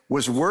that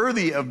was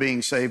worthy of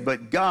being saved,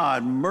 but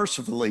God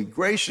mercifully,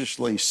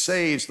 graciously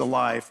saves the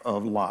life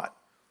of Lot.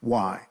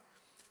 Why?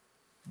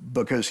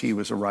 Because he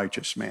was a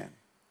righteous man.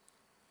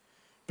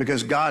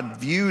 Because God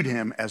viewed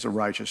him as a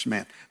righteous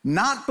man,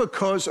 not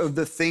because of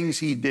the things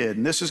he did.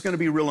 And this is going to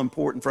be real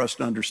important for us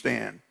to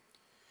understand.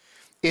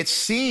 It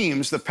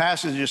seems the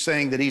passage is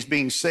saying that he's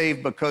being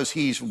saved because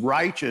he's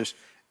righteous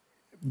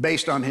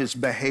based on his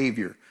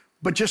behavior.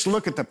 But just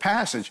look at the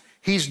passage.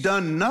 He's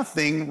done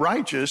nothing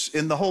righteous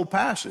in the whole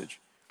passage.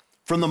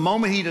 From the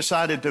moment he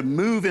decided to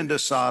move into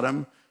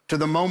Sodom to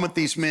the moment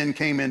these men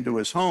came into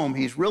his home,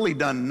 he's really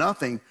done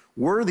nothing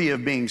worthy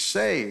of being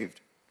saved.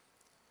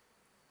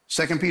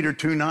 2 Peter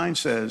 2:9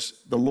 says,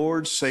 the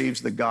Lord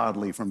saves the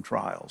godly from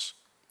trials.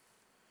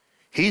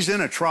 He's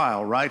in a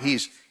trial, right?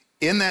 He's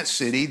in that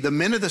city. The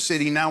men of the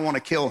city now want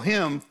to kill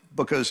him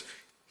because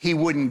he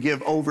wouldn't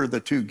give over the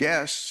 2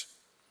 guests.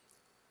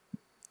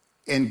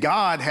 And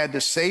God had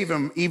to save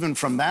him even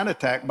from that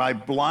attack by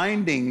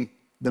blinding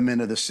the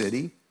men of the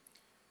city.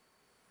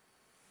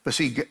 But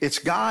see, it's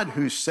God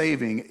who's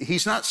saving.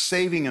 He's not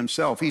saving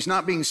himself. He's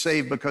not being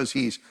saved because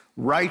he's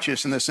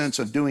righteous in the sense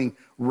of doing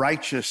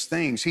righteous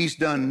things. He's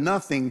done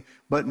nothing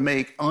but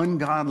make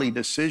ungodly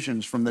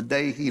decisions from the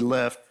day he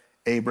left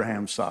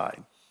Abraham's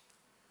side.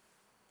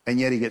 And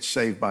yet he gets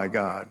saved by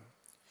God.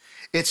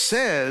 It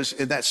says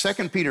in that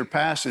 2 Peter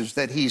passage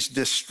that he's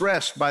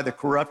distressed by the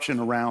corruption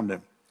around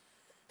him.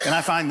 And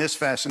I find this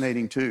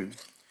fascinating too.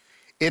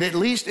 It at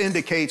least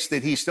indicates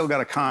that he's still got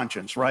a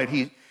conscience, right?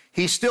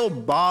 He's still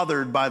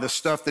bothered by the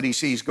stuff that he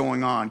sees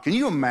going on. Can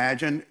you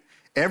imagine?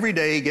 Every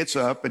day he gets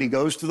up and he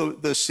goes to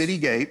the city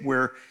gate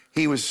where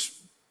he was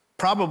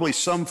probably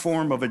some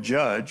form of a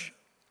judge,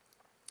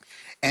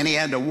 and he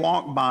had to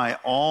walk by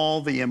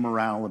all the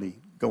immorality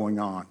going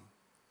on.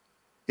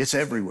 It's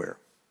everywhere.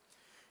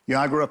 You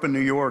know, I grew up in New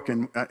York,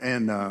 and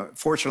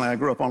fortunately I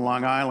grew up on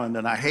Long Island,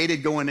 and I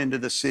hated going into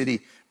the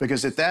city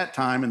because at that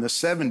time in the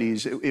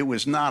 70s, it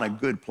was not a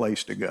good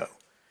place to go.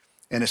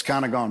 And it's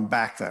kind of gone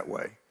back that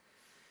way.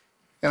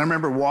 And I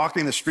remember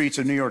walking the streets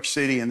of New York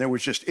City, and there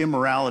was just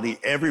immorality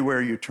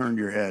everywhere you turned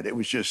your head. It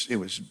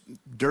was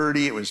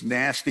dirty, it was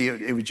nasty,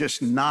 it was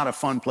just not a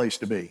fun place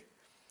to be.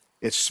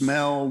 It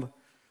smelled,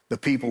 the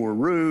people were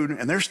rude,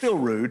 and they're still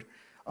rude,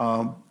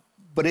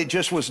 but it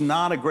just was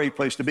not a great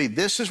place to be.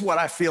 This is what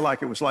I feel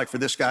like it was like for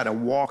this guy to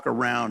walk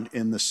around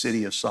in the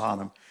city of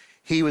Sodom.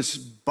 He was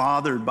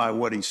bothered by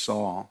what he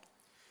saw.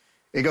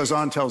 It goes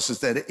on, tells us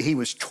that he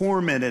was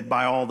tormented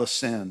by all the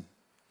sin.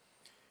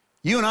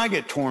 You and I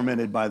get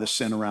tormented by the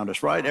sin around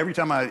us, right? Every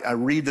time I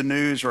read the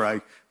news or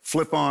I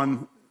flip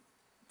on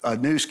a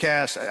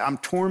newscast, I'm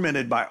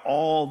tormented by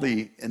all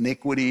the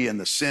iniquity and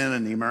the sin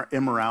and the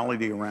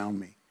immorality around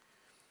me.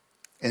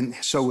 And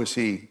so was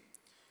he.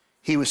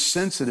 He was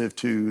sensitive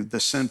to the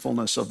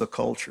sinfulness of the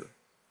culture.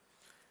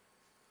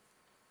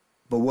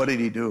 But what did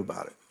he do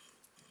about it?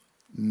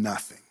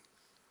 Nothing.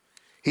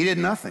 He did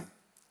nothing.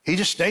 He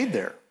just stayed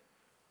there.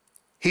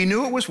 He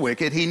knew it was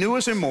wicked, he knew it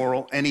was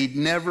immoral, and he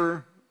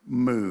never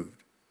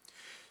moved.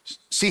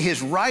 See,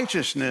 his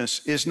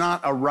righteousness is not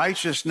a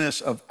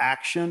righteousness of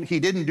action. He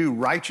didn't do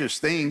righteous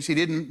things. He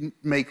didn't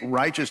make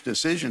righteous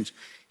decisions.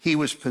 He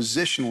was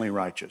positionally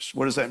righteous.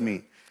 What does that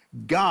mean?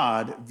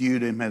 God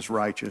viewed him as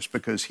righteous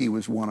because he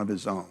was one of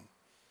his own.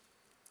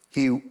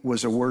 He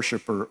was a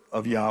worshiper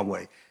of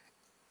Yahweh.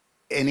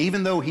 And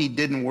even though he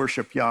didn't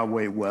worship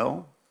Yahweh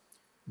well,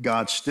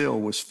 God still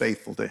was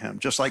faithful to him,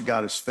 just like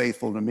God is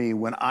faithful to me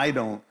when I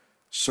don't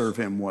serve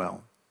him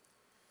well.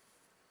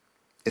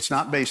 It's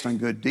not based on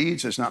good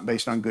deeds. It's not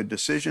based on good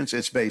decisions.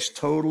 It's based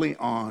totally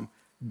on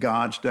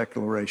God's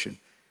declaration.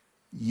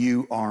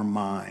 You are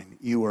mine.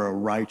 You are a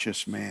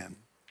righteous man.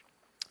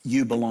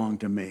 You belong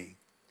to me.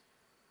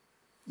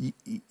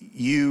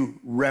 You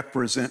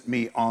represent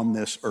me on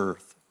this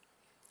earth.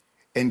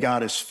 And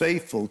God is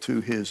faithful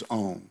to his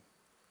own.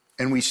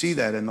 And we see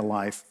that in the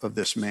life of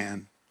this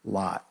man,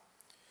 Lot.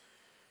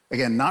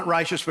 Again, not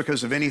righteous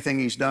because of anything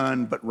he's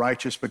done, but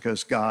righteous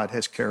because God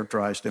has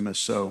characterized him as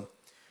so.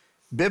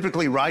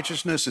 Biblically,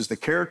 righteousness is the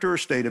character or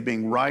state of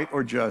being right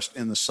or just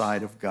in the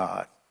sight of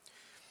God.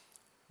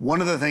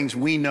 One of the things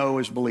we know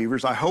as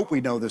believers, I hope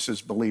we know this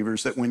as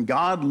believers, that when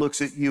God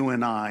looks at you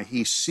and I,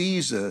 he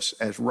sees us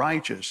as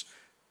righteous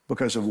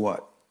because of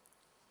what?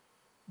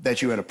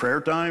 That you had a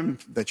prayer time,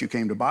 that you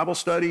came to Bible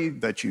study,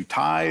 that you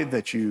tithe,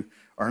 that you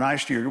are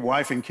nice to your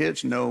wife and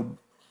kids. No,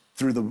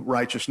 through the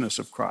righteousness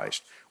of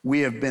Christ.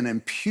 We have been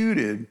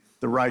imputed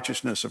the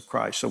righteousness of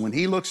Christ. So when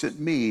he looks at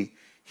me,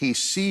 he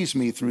sees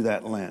me through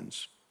that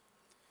lens.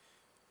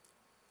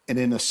 And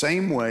in the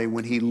same way,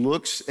 when he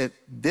looks at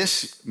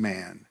this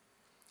man,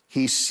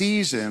 he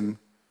sees him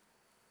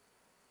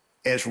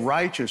as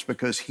righteous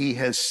because he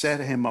has set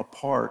him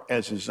apart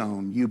as his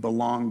own. You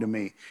belong to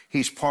me.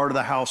 He's part of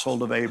the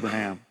household of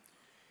Abraham.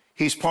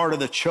 He's part of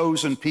the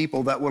chosen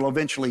people that will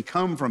eventually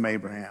come from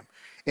Abraham.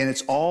 And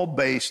it's all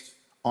based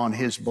on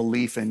his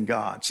belief in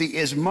God. See,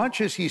 as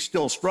much as he's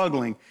still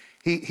struggling,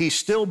 he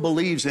still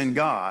believes in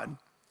God.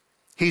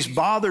 He's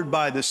bothered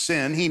by the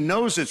sin. He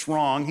knows it's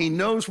wrong. He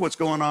knows what's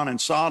going on in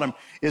Sodom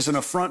is an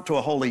affront to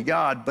a holy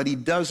God, but he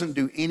doesn't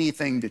do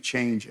anything to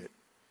change it.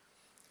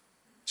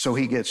 So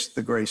he gets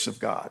the grace of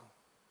God.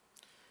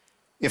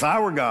 If I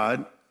were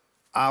God,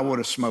 I would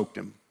have smoked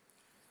him.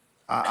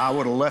 I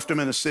would have left him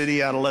in the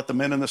city. I'd have let the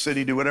men in the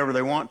city do whatever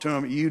they want to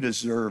him. You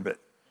deserve it.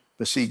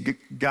 But see,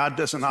 God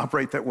doesn't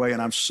operate that way,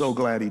 and I'm so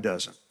glad he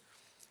doesn't.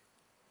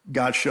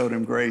 God showed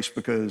him grace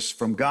because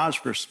from God's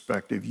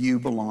perspective, you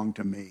belong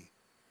to me.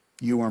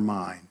 You are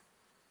mine.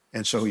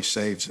 And so he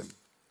saves him.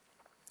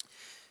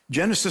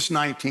 Genesis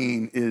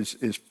 19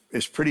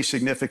 is pretty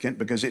significant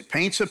because it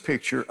paints a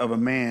picture of a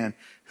man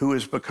who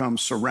has become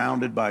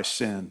surrounded by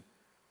sin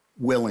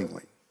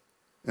willingly.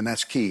 And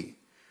that's key.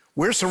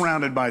 We're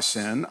surrounded by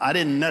sin. I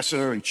didn't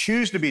necessarily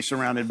choose to be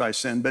surrounded by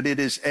sin, but it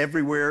is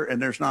everywhere,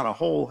 and there's not a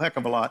whole heck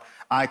of a lot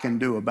I can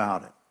do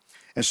about it.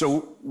 And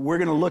so we're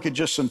going to look at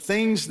just some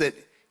things that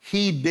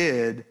he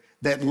did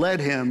that led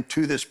him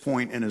to this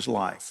point in his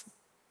life.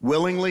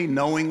 Willingly,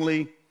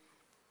 knowingly,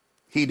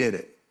 he did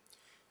it.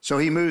 So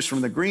he moves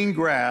from the green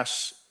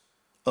grass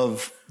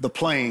of the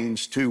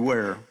plains to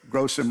where?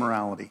 Gross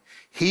immorality.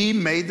 He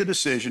made the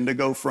decision to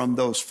go from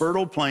those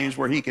fertile plains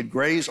where he could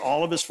graze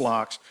all of his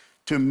flocks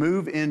to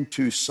move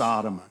into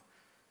Sodom.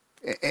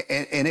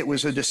 And it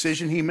was a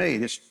decision he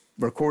made. It's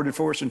recorded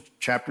for us in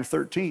chapter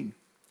 13.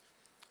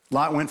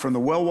 Lot went from the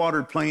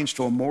well-watered plains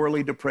to a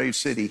morally depraved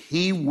city.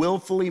 He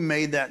willfully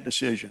made that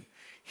decision.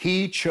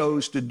 He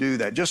chose to do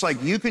that. Just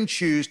like you can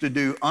choose to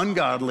do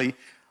ungodly,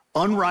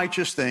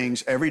 unrighteous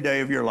things every day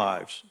of your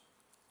lives,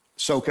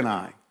 so can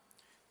I.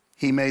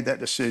 He made that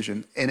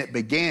decision, and it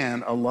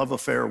began a love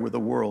affair with the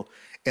world.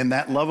 And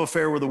that love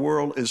affair with the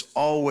world is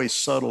always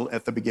subtle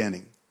at the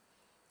beginning.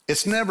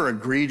 It's never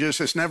egregious.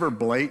 It's never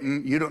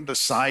blatant. You don't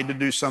decide to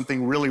do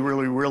something really,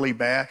 really, really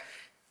bad.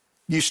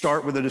 You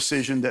start with a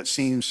decision that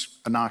seems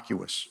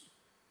innocuous.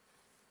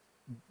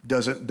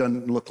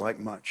 Doesn't look like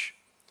much.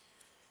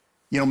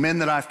 You know, men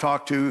that I've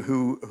talked to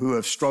who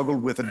have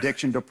struggled with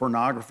addiction to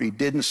pornography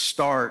didn't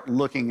start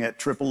looking at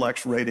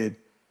XXX rated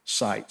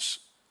sites.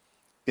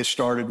 It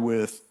started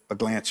with a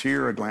glance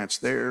here, a glance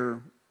there,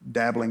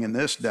 dabbling in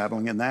this,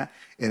 dabbling in that,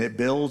 and it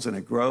builds and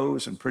it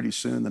grows, and pretty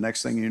soon the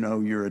next thing you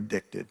know, you're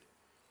addicted.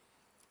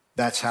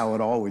 That's how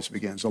it always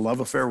begins. A love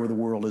affair with the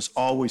world is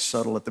always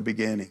subtle at the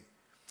beginning.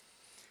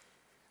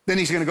 Then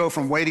he's going to go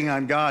from waiting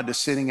on God to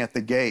sitting at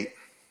the gate.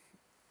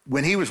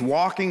 When he was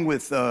walking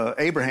with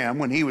Abraham,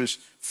 when he was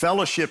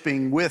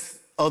fellowshipping with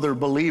other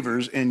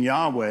believers in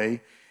Yahweh,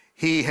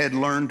 he had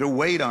learned to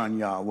wait on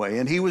Yahweh,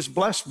 and he was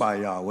blessed by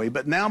Yahweh.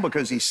 But now,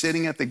 because he's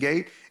sitting at the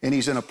gate and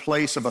he's in a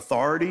place of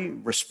authority,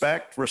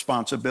 respect,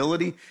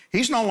 responsibility,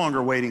 he's no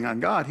longer waiting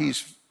on God.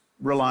 He's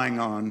relying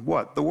on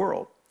what? The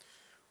world,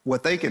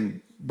 what they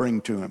can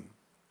bring to him.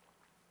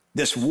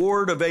 This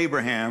ward of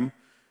Abraham,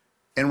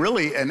 and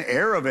really an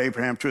heir of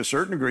Abraham to a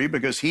certain degree,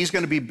 because he's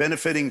going to be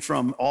benefiting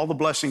from all the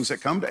blessings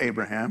that come to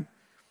Abraham.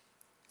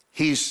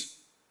 He's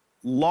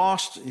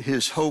lost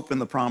his hope in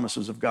the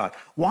promises of God.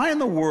 Why in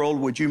the world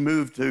would you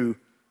move to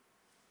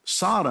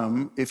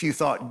Sodom if you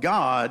thought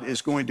God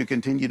is going to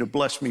continue to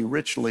bless me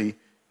richly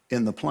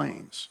in the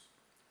plains?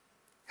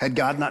 Had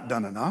God not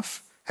done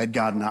enough? Had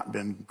God not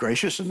been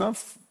gracious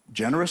enough,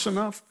 generous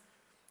enough?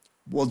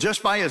 Well,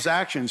 just by his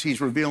actions,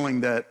 he's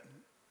revealing that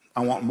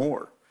I want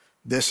more.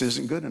 This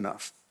isn't good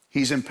enough.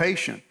 He's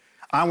impatient.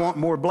 I want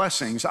more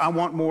blessings. I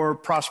want more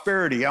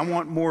prosperity. I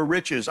want more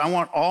riches. I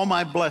want all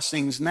my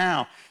blessings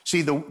now.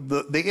 See,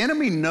 the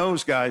enemy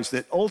knows, guys,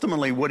 that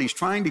ultimately what he's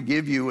trying to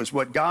give you is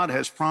what God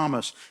has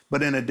promised,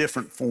 but in a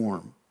different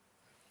form.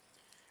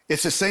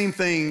 It's the same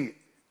thing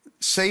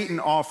Satan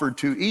offered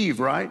to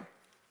Eve, right?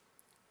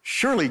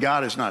 Surely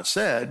God has not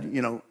said,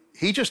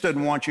 he just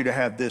doesn't want you to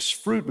have this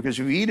fruit, because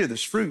if you eat of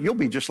this fruit, you'll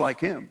be just like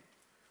him.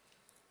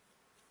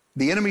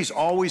 The enemy's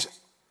always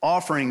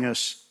offering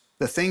us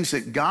the things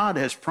that God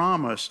has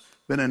promised,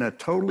 but in a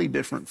totally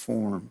different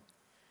form.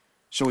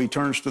 So he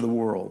turns to the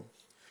world.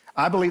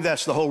 I believe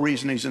that's the whole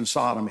reason he's in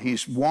Sodom.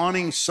 He's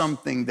wanting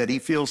something that he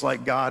feels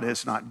like God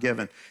has not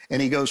given.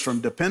 And he goes from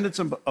dependence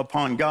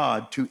upon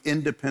God to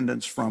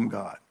independence from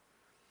God.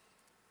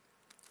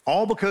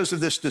 All because of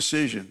this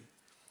decision.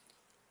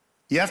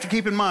 You have to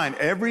keep in mind,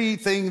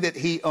 everything that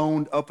he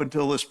owned up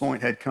until this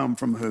point had come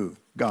from who?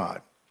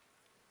 God.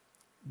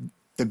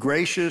 The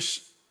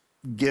gracious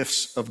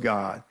gifts of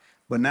God.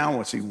 But now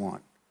what's he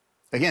want?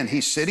 Again,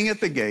 he's sitting at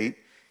the gate,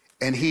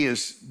 and he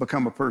has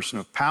become a person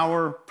of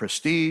power,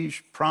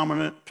 prestige,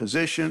 prominent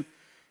position.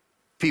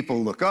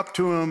 People look up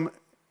to him,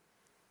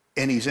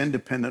 and he's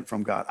independent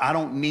from God. I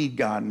don't need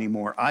God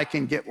anymore. I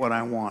can get what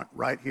I want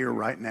right here,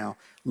 right now,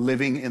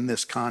 living in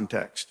this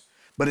context.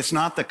 But it's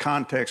not the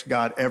context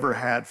God ever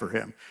had for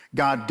him.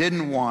 God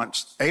didn't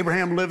want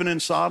Abraham living in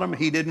Sodom.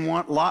 He didn't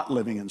want Lot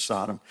living in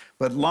Sodom.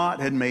 But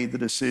Lot had made the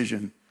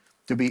decision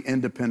to be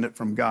independent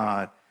from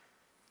God,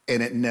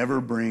 and it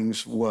never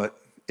brings what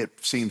it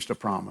seems to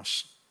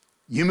promise.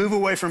 You move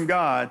away from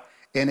God,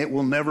 and it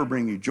will never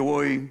bring you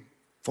joy,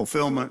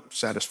 fulfillment,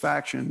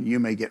 satisfaction. You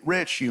may get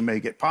rich, you may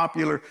get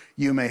popular,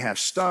 you may have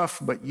stuff,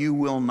 but you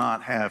will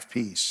not have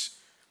peace.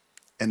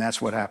 And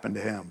that's what happened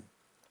to him.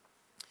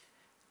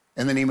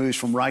 And then he moves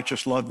from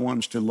righteous loved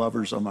ones to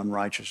lovers of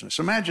unrighteousness.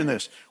 Imagine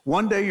this.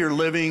 One day you're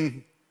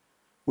living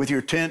with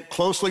your tent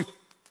closely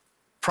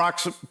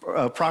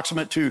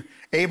proximate to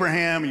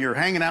Abraham. You're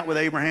hanging out with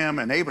Abraham,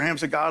 and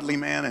Abraham's a godly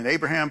man, and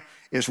Abraham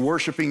is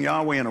worshiping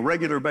Yahweh on a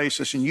regular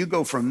basis, and you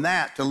go from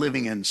that to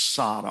living in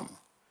Sodom.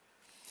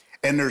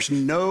 And there's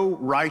no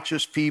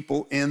righteous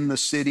people in the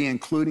city,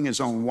 including his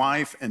own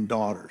wife and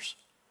daughters.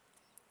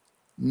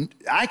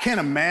 I can't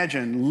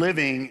imagine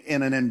living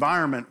in an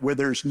environment where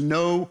there's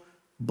no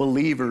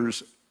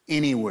believers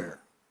anywhere.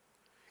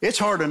 It's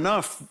hard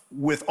enough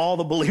with all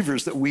the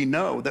believers that we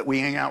know, that we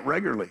hang out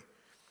regularly.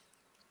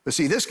 But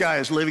see, this guy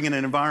is living in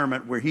an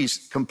environment where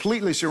he's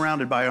completely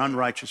surrounded by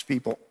unrighteous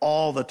people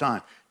all the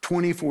time,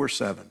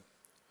 24/7.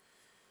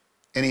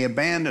 And he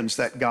abandons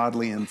that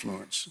godly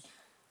influence.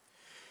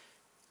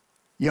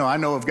 I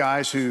know of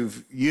guys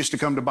who've used to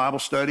come to Bible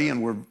study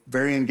and were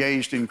very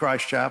engaged in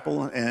Christ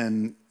Chapel,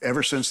 and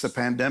ever since the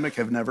pandemic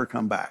have never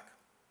come back.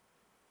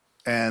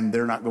 And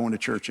they're not going to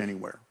church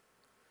anywhere.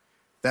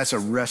 That's a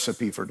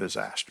recipe for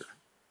disaster.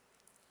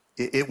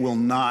 It will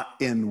not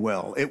end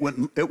well. It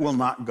will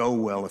not go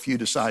well if you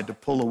decide to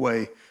pull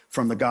away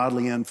from the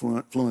godly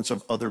influence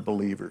of other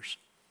believers.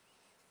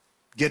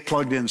 Get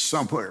plugged in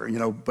somewhere,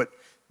 but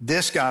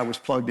this guy was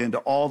plugged into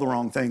all the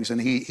wrong things, and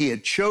he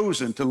had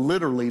chosen to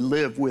literally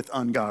live with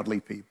ungodly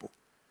people.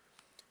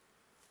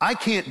 I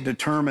can't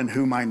determine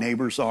who my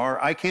neighbors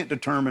are. I can't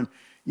determine,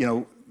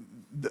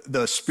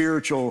 the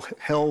spiritual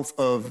health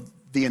of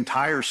the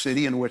entire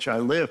city in which I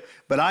live,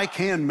 but I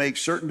can make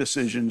certain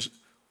decisions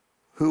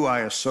who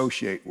I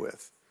associate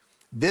with.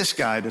 This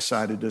guy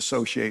decided to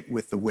associate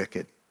with the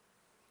wicked,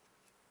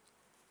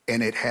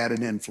 and it had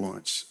an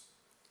influence.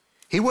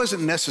 He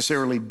wasn't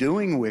necessarily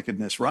doing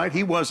wickedness, right?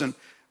 He wasn't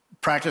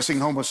practicing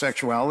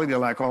homosexuality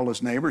like all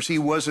his neighbors. He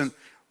wasn't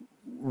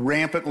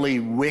rampantly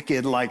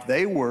wicked like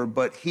they were,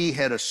 but he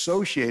had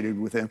associated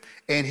with them,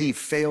 and he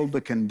failed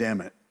to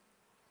condemn it.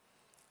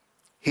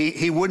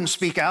 He wouldn't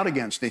speak out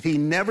against it. He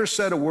never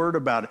said a word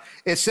about it.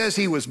 It says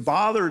he was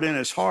bothered in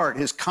his heart.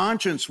 His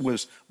conscience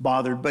was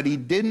bothered, but he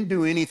didn't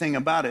do anything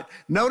about it.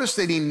 Notice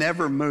that he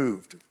never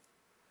moved.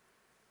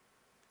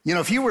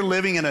 If you were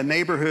living in a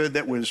neighborhood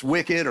that was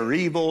wicked or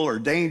evil or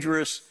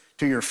dangerous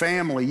to your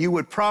family, you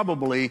would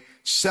probably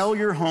sell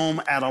your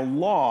home at a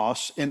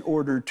loss in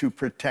order to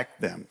protect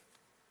them.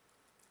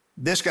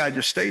 This guy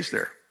just stays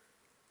there.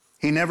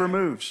 He never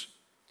moves.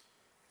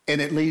 And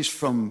it leads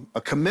from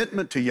a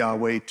commitment to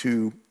Yahweh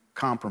to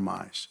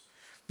compromise.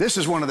 This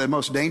is one of the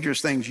most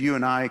dangerous things you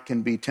and I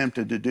can be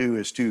tempted to do,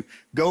 is to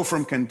go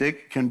from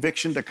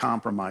conviction to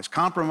compromise,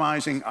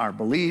 compromising our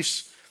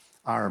beliefs,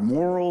 our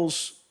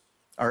morals,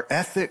 our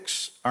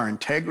ethics, our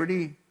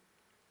integrity,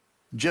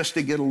 just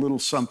to get a little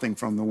something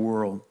from the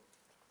world.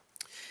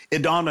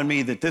 It dawned on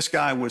me that this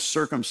guy was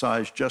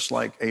circumcised just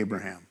like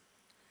Abraham.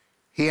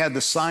 He had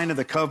the sign of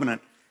the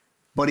covenant,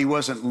 but he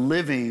wasn't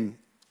living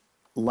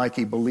like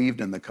he believed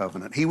in the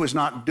covenant. He was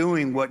not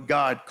doing what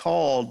God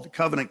called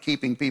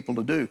covenant-keeping people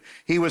to do.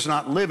 He was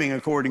not living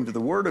according to the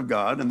Word of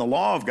God and the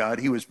law of God.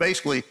 He was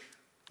basically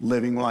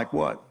living like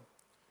what?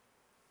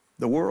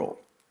 The world.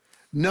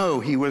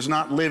 No, he was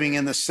not living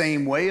in the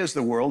same way as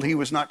the world. He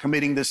was not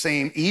committing the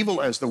same evil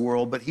as the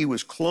world, but he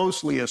was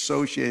closely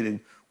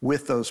associated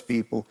with those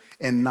people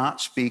and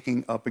not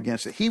speaking up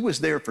against it. He was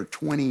there for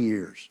 20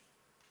 years.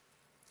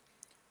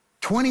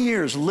 20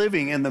 years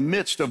living in the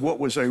midst of what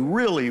was a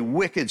really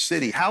wicked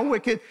city. How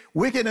wicked?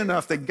 Wicked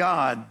enough that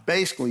God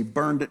basically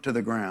burned it to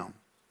the ground.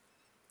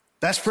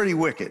 That's pretty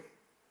wicked.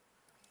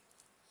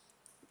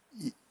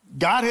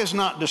 God has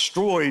not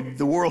destroyed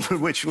the world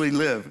in which we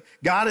live.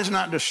 God has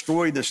not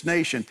destroyed this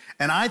nation.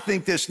 And I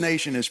think this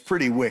nation is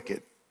pretty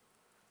wicked.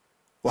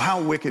 Well,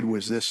 how wicked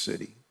was this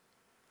city?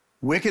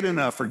 Wicked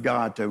enough for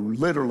God to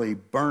literally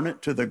burn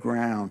it to the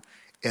ground.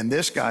 And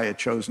this guy had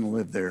chosen to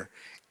live there.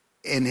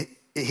 And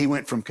he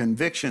went from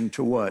conviction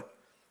to what?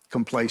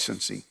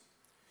 Complacency.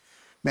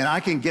 Man, I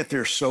can get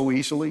there so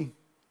easily.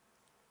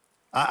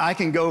 I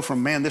can go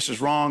from, man, this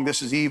is wrong,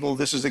 this is evil,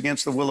 this is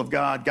against the will of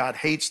God, God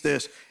hates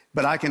this,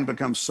 but I can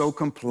become so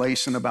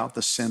complacent about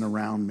the sin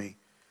around me.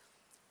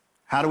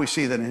 How do we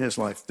see that in his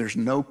life? There's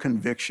no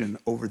conviction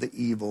over the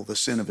evil, the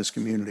sin of his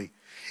community.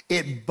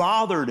 It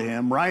bothered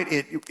him, right?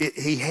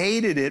 He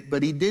hated it,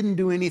 but he didn't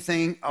do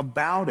anything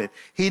about it.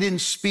 He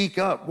didn't speak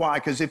up. Why?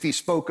 Because if he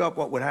spoke up,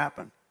 what would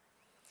happen?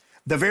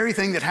 The very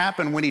thing that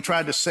happened when he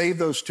tried to save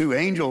those two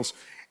angels,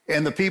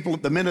 and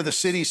the men of the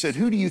city said,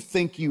 "Who do you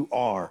think you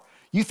are?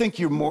 You think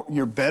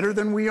you're better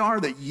than we are,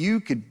 that you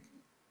could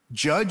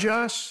judge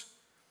us?"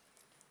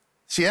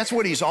 See, that's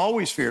what he's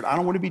always feared. I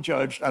don't want to be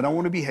judged. I don't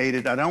want to be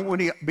hated. I don't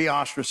want to be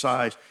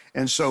ostracized.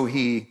 And so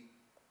he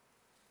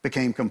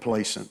became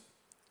complacent.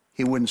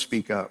 He wouldn't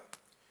speak up.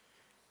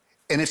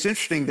 And it's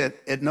interesting that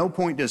at no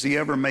point does he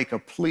ever make a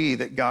plea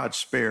that God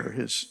spare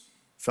his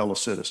fellow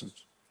citizens.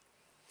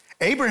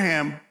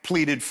 Abraham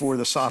pleaded for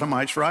the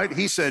Sodomites, right?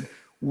 He said,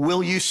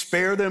 will you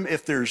spare them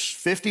if there's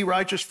 50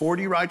 righteous,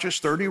 40 righteous,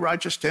 30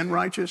 righteous, 10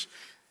 righteous?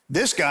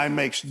 This guy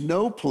makes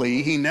no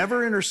plea. He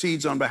never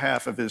intercedes on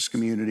behalf of his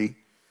community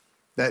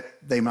that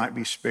they might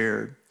be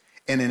spared.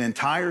 And an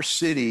entire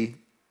city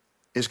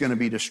is going to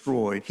be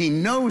destroyed. He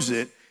knows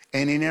it,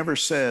 and he never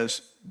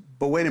says,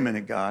 but wait a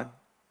minute, God,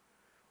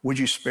 would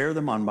you spare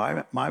them on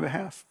my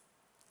behalf?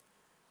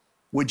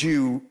 Would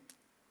you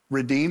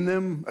redeem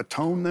them,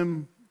 atone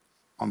them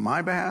on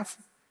my behalf?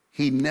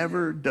 He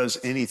never does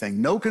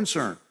anything. No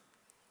concern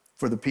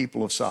for the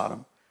people of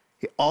Sodom.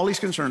 All he's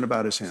concerned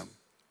about is him.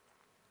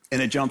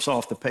 And it jumps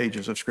off the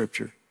pages of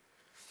Scripture.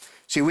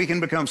 See, we can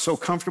become so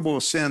comfortable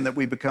with sin that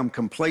we become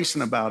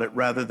complacent about it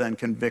rather than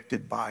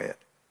convicted by it.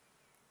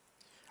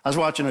 I was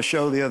watching a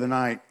show the other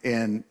night,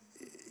 and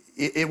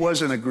it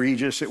wasn't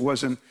egregious. It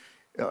wasn't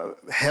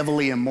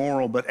heavily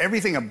immoral, but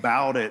everything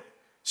about it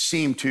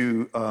seemed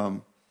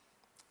to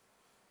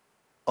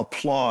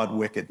applaud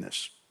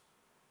wickedness.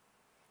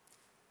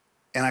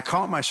 And I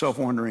caught myself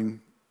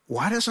wondering,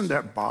 why doesn't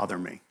that bother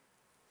me?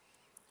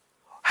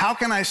 How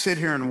can I sit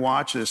here and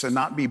watch this and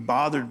not be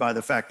bothered by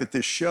the fact that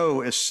this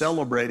show is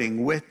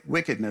celebrating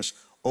wickedness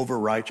over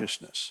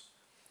righteousness?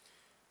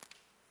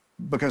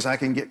 Because I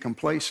can get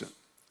complacent.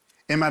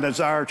 In my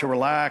desire to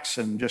relax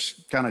and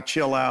just kind of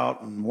chill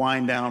out and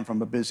wind down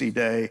from a busy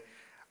day,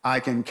 I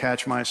can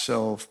catch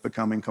myself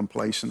becoming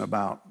complacent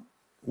about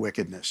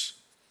wickedness.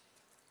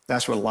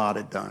 That's what Lot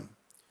had done.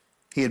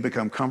 He had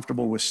become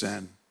comfortable with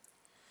sin.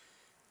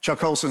 Chuck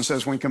Colson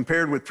says, when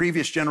compared with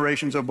previous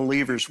generations of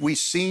believers, we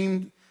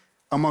seemed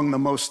among the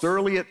most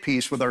thoroughly at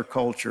peace with our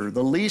culture,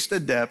 the least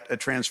adept at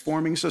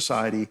transforming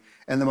society,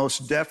 and the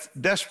most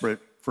desperate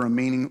for a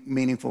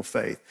meaningful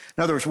faith.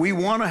 In other words, we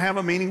want to have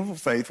a meaningful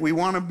faith. We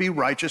want to be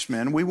righteous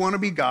men. We want to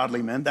be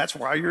godly men. That's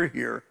why you're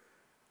here.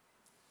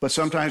 But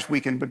sometimes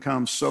we can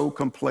become so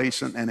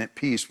complacent and at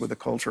peace with the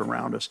culture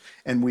around us,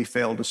 and we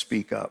fail to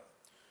speak up.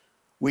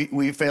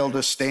 We fail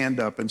to stand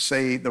up and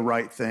say the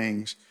right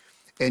things.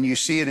 And you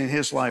see it in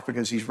his life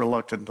because he's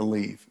reluctant to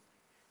leave.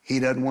 He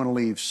doesn't want to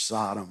leave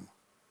Sodom.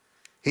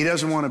 He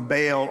doesn't want to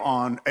bail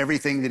on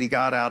everything that he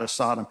got out of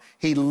Sodom.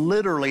 He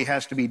literally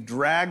has to be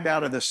dragged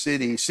out of the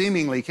city,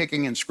 seemingly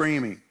kicking and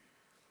screaming,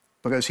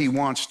 because he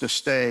wants to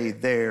stay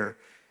there.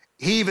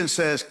 He even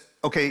says,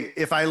 okay,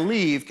 if I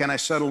leave, can I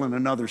settle in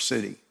another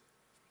city?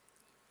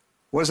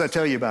 What does that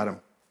tell you about him?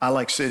 I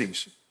like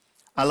cities.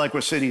 I like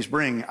what cities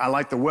bring. I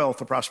like the wealth,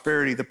 the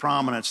prosperity, the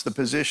prominence, the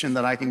position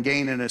that I can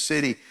gain in a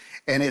city.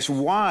 And his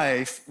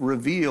wife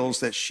reveals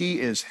that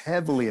she is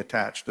heavily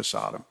attached to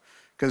Sodom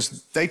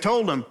because they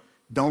told him,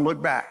 don't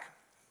look back.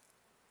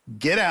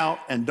 Get out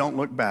and don't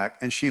look back.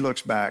 And she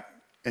looks back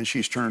and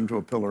she's turned to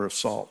a pillar of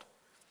salt.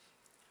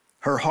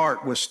 Her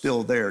heart was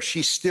still there.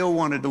 She still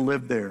wanted to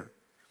live there.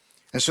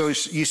 And so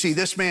you see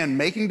this man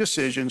making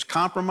decisions,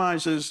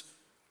 compromises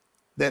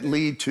that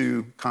lead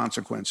to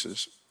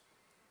consequences.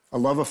 A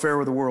love affair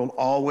with the world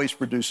always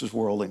produces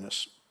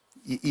worldliness.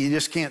 You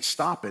just can't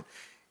stop it.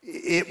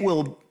 It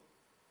will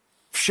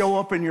show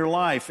up in your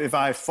life. If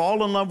I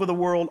fall in love with the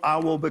world, I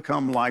will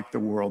become like the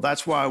world.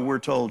 That's why we're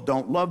told,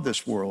 don't love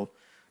this world,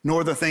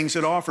 nor the things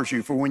it offers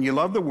you. For when you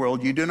love the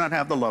world, you do not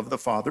have the love of the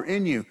Father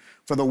in you.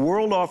 For the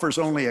world offers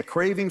only a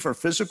craving for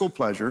physical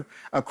pleasure,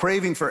 a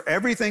craving for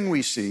everything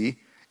we see,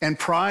 and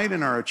pride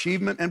in our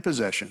achievement and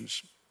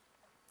possessions.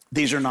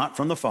 These are not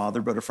from the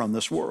Father, but are from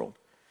this world.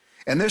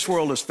 And this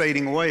world is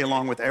fading away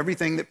along with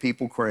everything that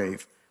people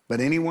crave.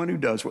 But anyone who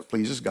does what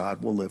pleases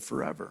God will live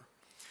forever.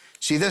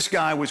 See, this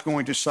guy was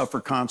going to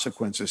suffer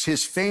consequences.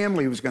 His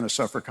family was going to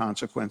suffer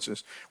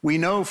consequences. We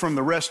know from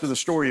the rest of the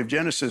story of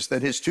Genesis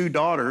that his two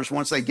daughters,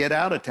 once they get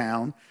out of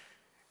town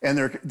and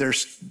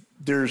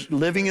they're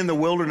living in the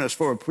wilderness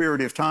for a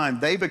period of time,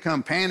 they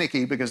become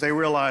panicky because they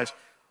realize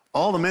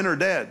all the men are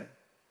dead.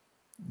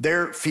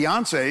 Their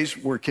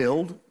fiancés were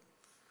killed,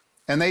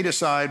 and they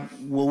decide,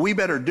 well, we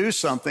better do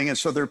something. And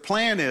so their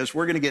plan is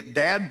we're going to get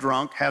dad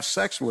drunk, have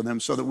sex with him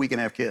so that we can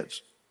have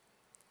kids.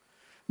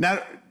 Now,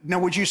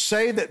 would you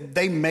say that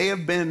they may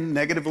have been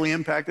negatively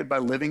impacted by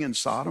living in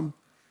Sodom?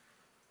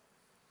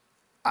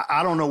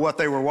 I don't know what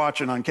they were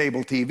watching on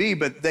cable TV,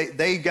 but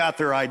they got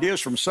their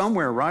ideas from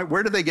somewhere, right?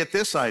 Where did they get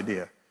this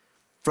idea?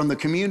 From the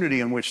community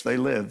in which they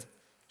lived.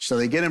 So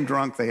they get him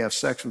drunk, they have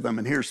sex with him,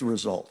 and here's the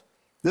result.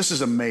 This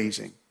is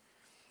amazing,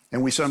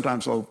 and we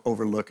sometimes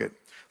overlook it.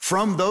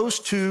 From those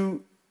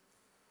two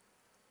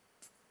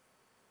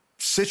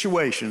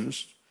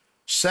situations,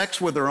 sex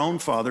with their own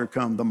father,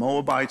 come the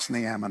Moabites and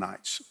the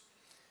Ammonites.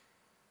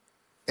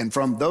 And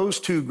from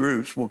those two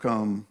groups will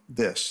come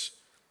this,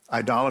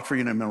 idolatry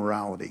and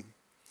immorality.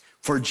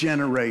 For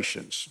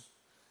generations,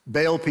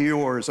 Baal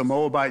Peor is a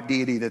Moabite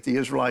deity that the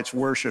Israelites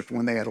worshiped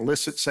when they had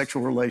illicit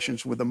sexual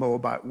relations with the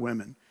Moabite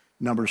women,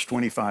 Numbers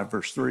 25,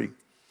 verse 3.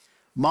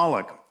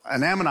 Moloch,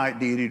 an Ammonite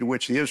deity to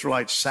which the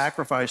Israelites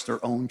sacrificed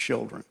their own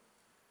children.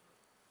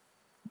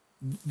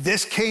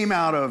 This came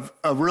out of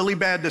a really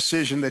bad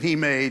decision that he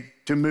made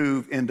to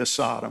move into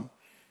Sodom.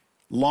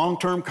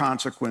 Long-term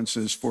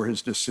consequences for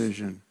his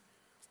decision.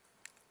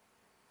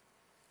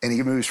 And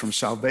he moves from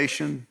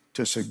salvation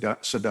to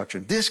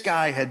seduction. This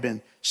guy had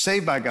been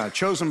saved by God,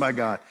 chosen by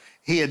God.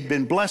 He had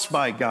been blessed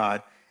by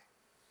God,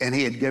 and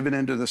he had given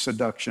into the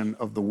seduction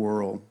of the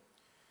world.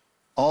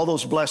 All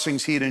those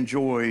blessings he had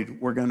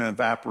enjoyed were going to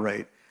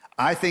evaporate.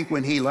 I think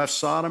when he left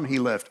Sodom, he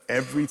left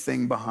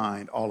everything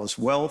behind. All his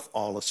wealth,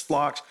 all his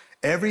flocks,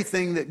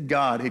 everything that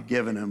God had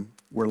given him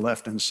were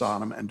left in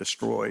Sodom and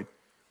destroyed.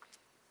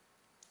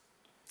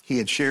 He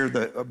had shared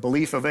the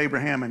belief of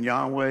Abraham and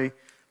Yahweh,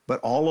 but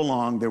all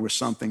along there was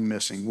something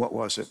missing. What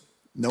was it?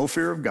 No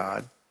fear of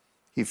God.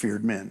 He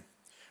feared men.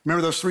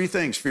 Remember those three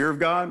things: fear of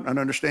God, an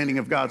understanding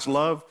of God's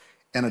love,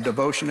 and a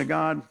devotion to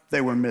God?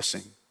 They were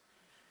missing.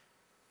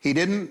 He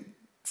didn't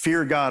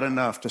fear God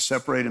enough to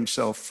separate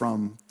himself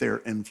from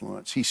their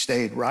influence. He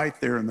stayed right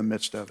there in the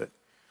midst of it.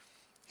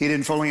 He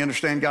didn't fully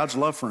understand God's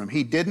love for him.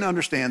 He didn't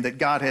understand that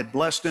God had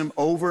blessed him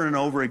over and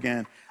over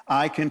again.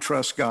 I can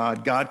trust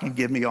God. God can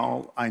give me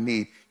all I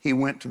need. He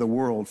went to the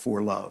world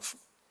for love.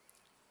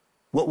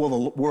 What will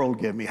the world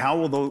give me? How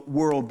will the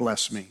world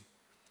bless me?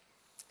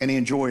 And he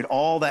enjoyed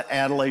all that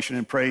adulation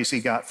and praise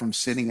he got from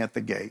sitting at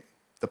the gate,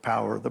 the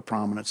power, the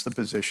prominence, the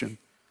position,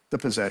 the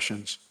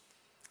possessions.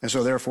 And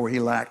so therefore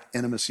he lacked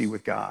intimacy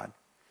with God.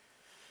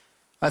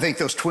 I think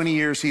those 20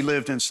 years he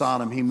lived in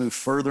Sodom, he moved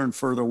further and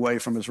further away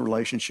from his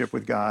relationship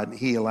with God, and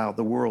he allowed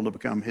the world to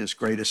become his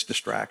greatest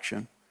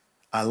distraction.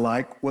 I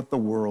like what the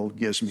world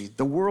gives me.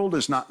 The world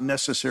is not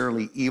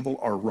necessarily evil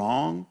or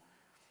wrong.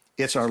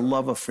 It's our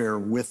love affair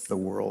with the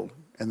world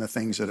and the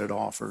things that it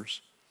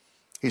offers.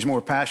 He's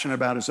more passionate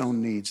about his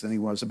own needs than he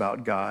was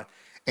about God,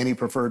 and he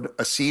preferred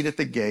a seat at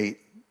the gate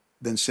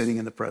than sitting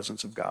in the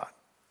presence of God.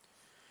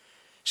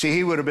 See,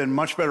 he would have been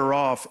much better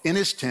off in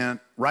his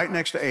tent right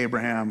next to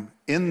Abraham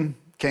in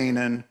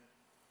Canaan,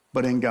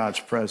 but in God's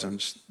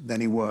presence,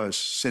 than he was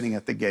sitting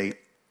at the gate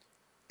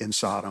in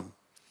Sodom.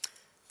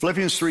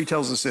 Philippians 3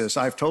 tells us this: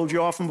 I've told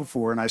you often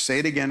before, and I say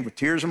it again with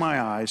tears in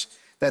my eyes,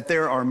 that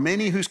there are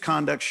many whose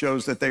conduct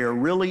shows that they are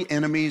really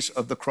enemies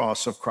of the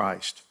cross of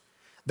Christ.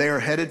 They are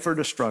headed for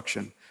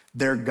destruction.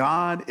 Their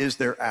God is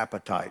their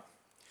appetite.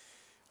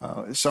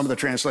 Some of the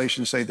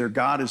translations say their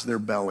God is their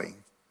belly.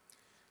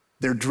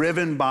 They're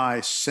driven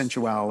by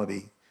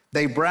sensuality.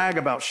 They brag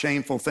about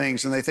shameful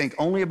things, and they think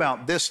only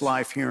about this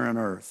life here on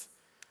earth.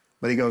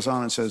 But he goes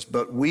on and says,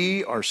 but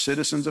we are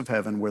citizens of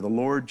heaven where the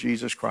Lord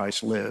Jesus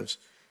Christ lives,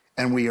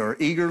 and we are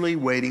eagerly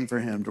waiting for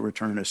him to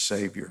return as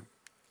Savior.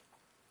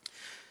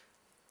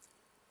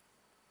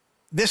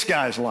 This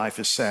guy's life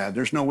is sad.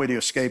 There's no way to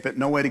escape it,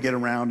 no way to get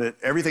around it.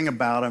 Everything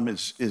about him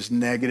is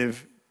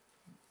negative,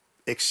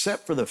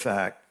 except for the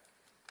fact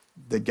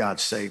that God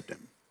saved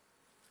him.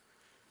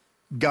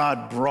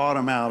 God brought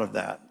him out of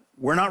that.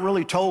 We're not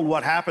really told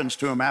what happens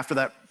to him after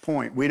that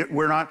point.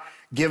 We're not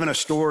given a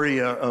story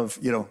of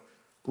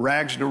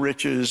rags to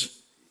riches.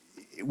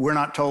 We're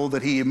not told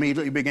that he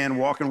immediately began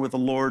walking with the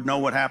Lord. No,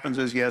 what happens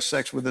is he has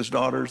sex with his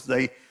daughters.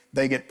 They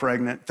get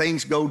pregnant.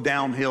 Things go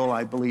downhill,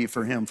 I believe,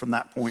 for him from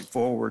that point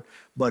forward.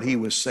 But he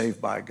was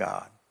saved by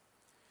God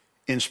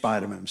in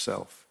spite of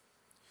himself.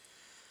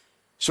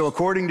 So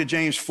according to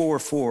James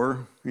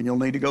 4:4, and you'll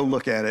need to go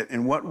look at it,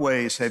 in what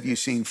ways have you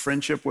seen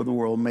friendship with the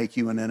world make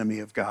you an enemy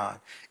of God?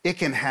 It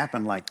can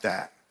happen like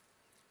that.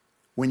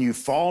 When you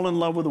fall in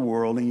love with the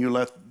world and you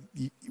let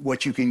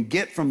what you can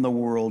get from the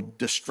world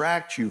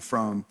distract you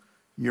from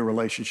your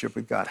relationship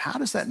with God, how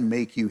does that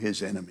make you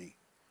his enemy?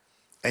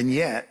 And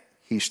yet,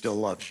 he still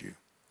loves you.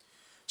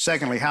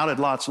 Secondly, how did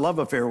Lot's love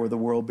affair with the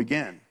world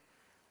begin?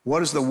 What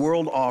does the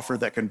world offer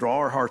that can draw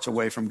our hearts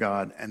away from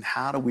God, and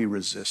how do we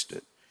resist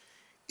it?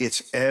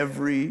 It's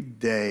every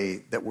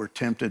day that we're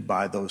tempted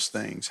by those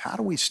things. How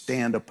do we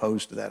stand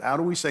opposed to that? How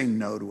do we say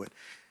no to it?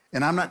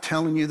 And I'm not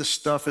telling you the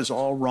stuff is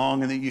all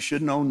wrong and that you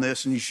shouldn't own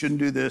this and you shouldn't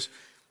do this.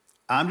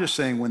 I'm just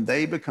saying when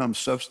they become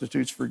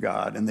substitutes for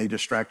God and they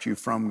distract you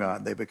from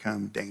God, they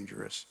become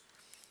dangerous.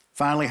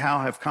 Finally, how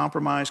have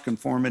compromise,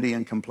 conformity,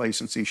 and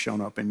complacency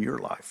shown up in your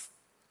life?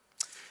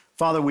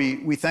 Father,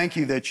 we thank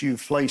you that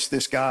you've placed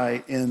this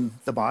guy in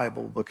the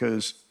Bible,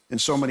 because in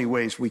so many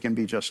ways we can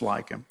be just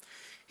like him.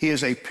 He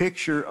is a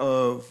picture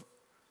of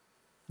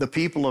the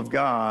people of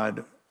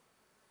God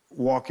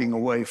walking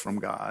away from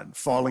God,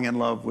 falling in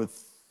love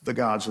with the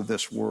gods of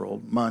this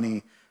world: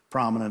 money,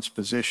 prominence,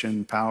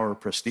 position, power,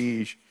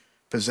 prestige,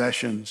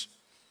 possessions.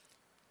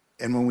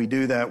 And when we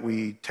do that,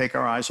 we take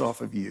our eyes off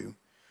of you.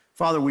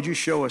 Father, would you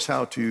show us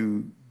how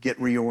to get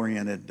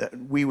reoriented, that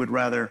we would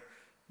rather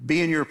be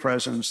in your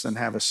presence than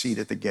have a seat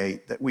at the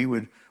gate, that we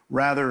would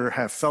rather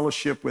have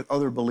fellowship with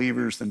other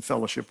believers than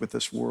fellowship with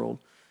this world.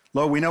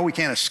 Lord, we know we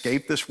can't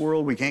escape this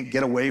world. We can't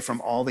get away from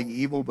all the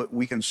evil, but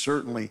we can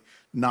certainly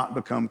not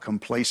become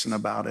complacent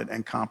about it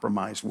and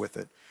compromise with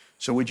it.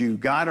 So would you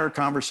guide our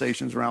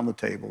conversations around the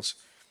tables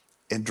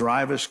and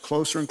drive us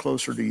closer and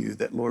closer to you,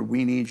 that, Lord,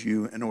 we need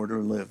you in order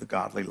to live the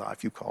godly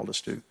life you called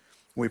us to.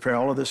 We pray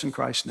all of this in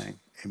Christ's name.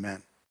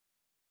 Amen.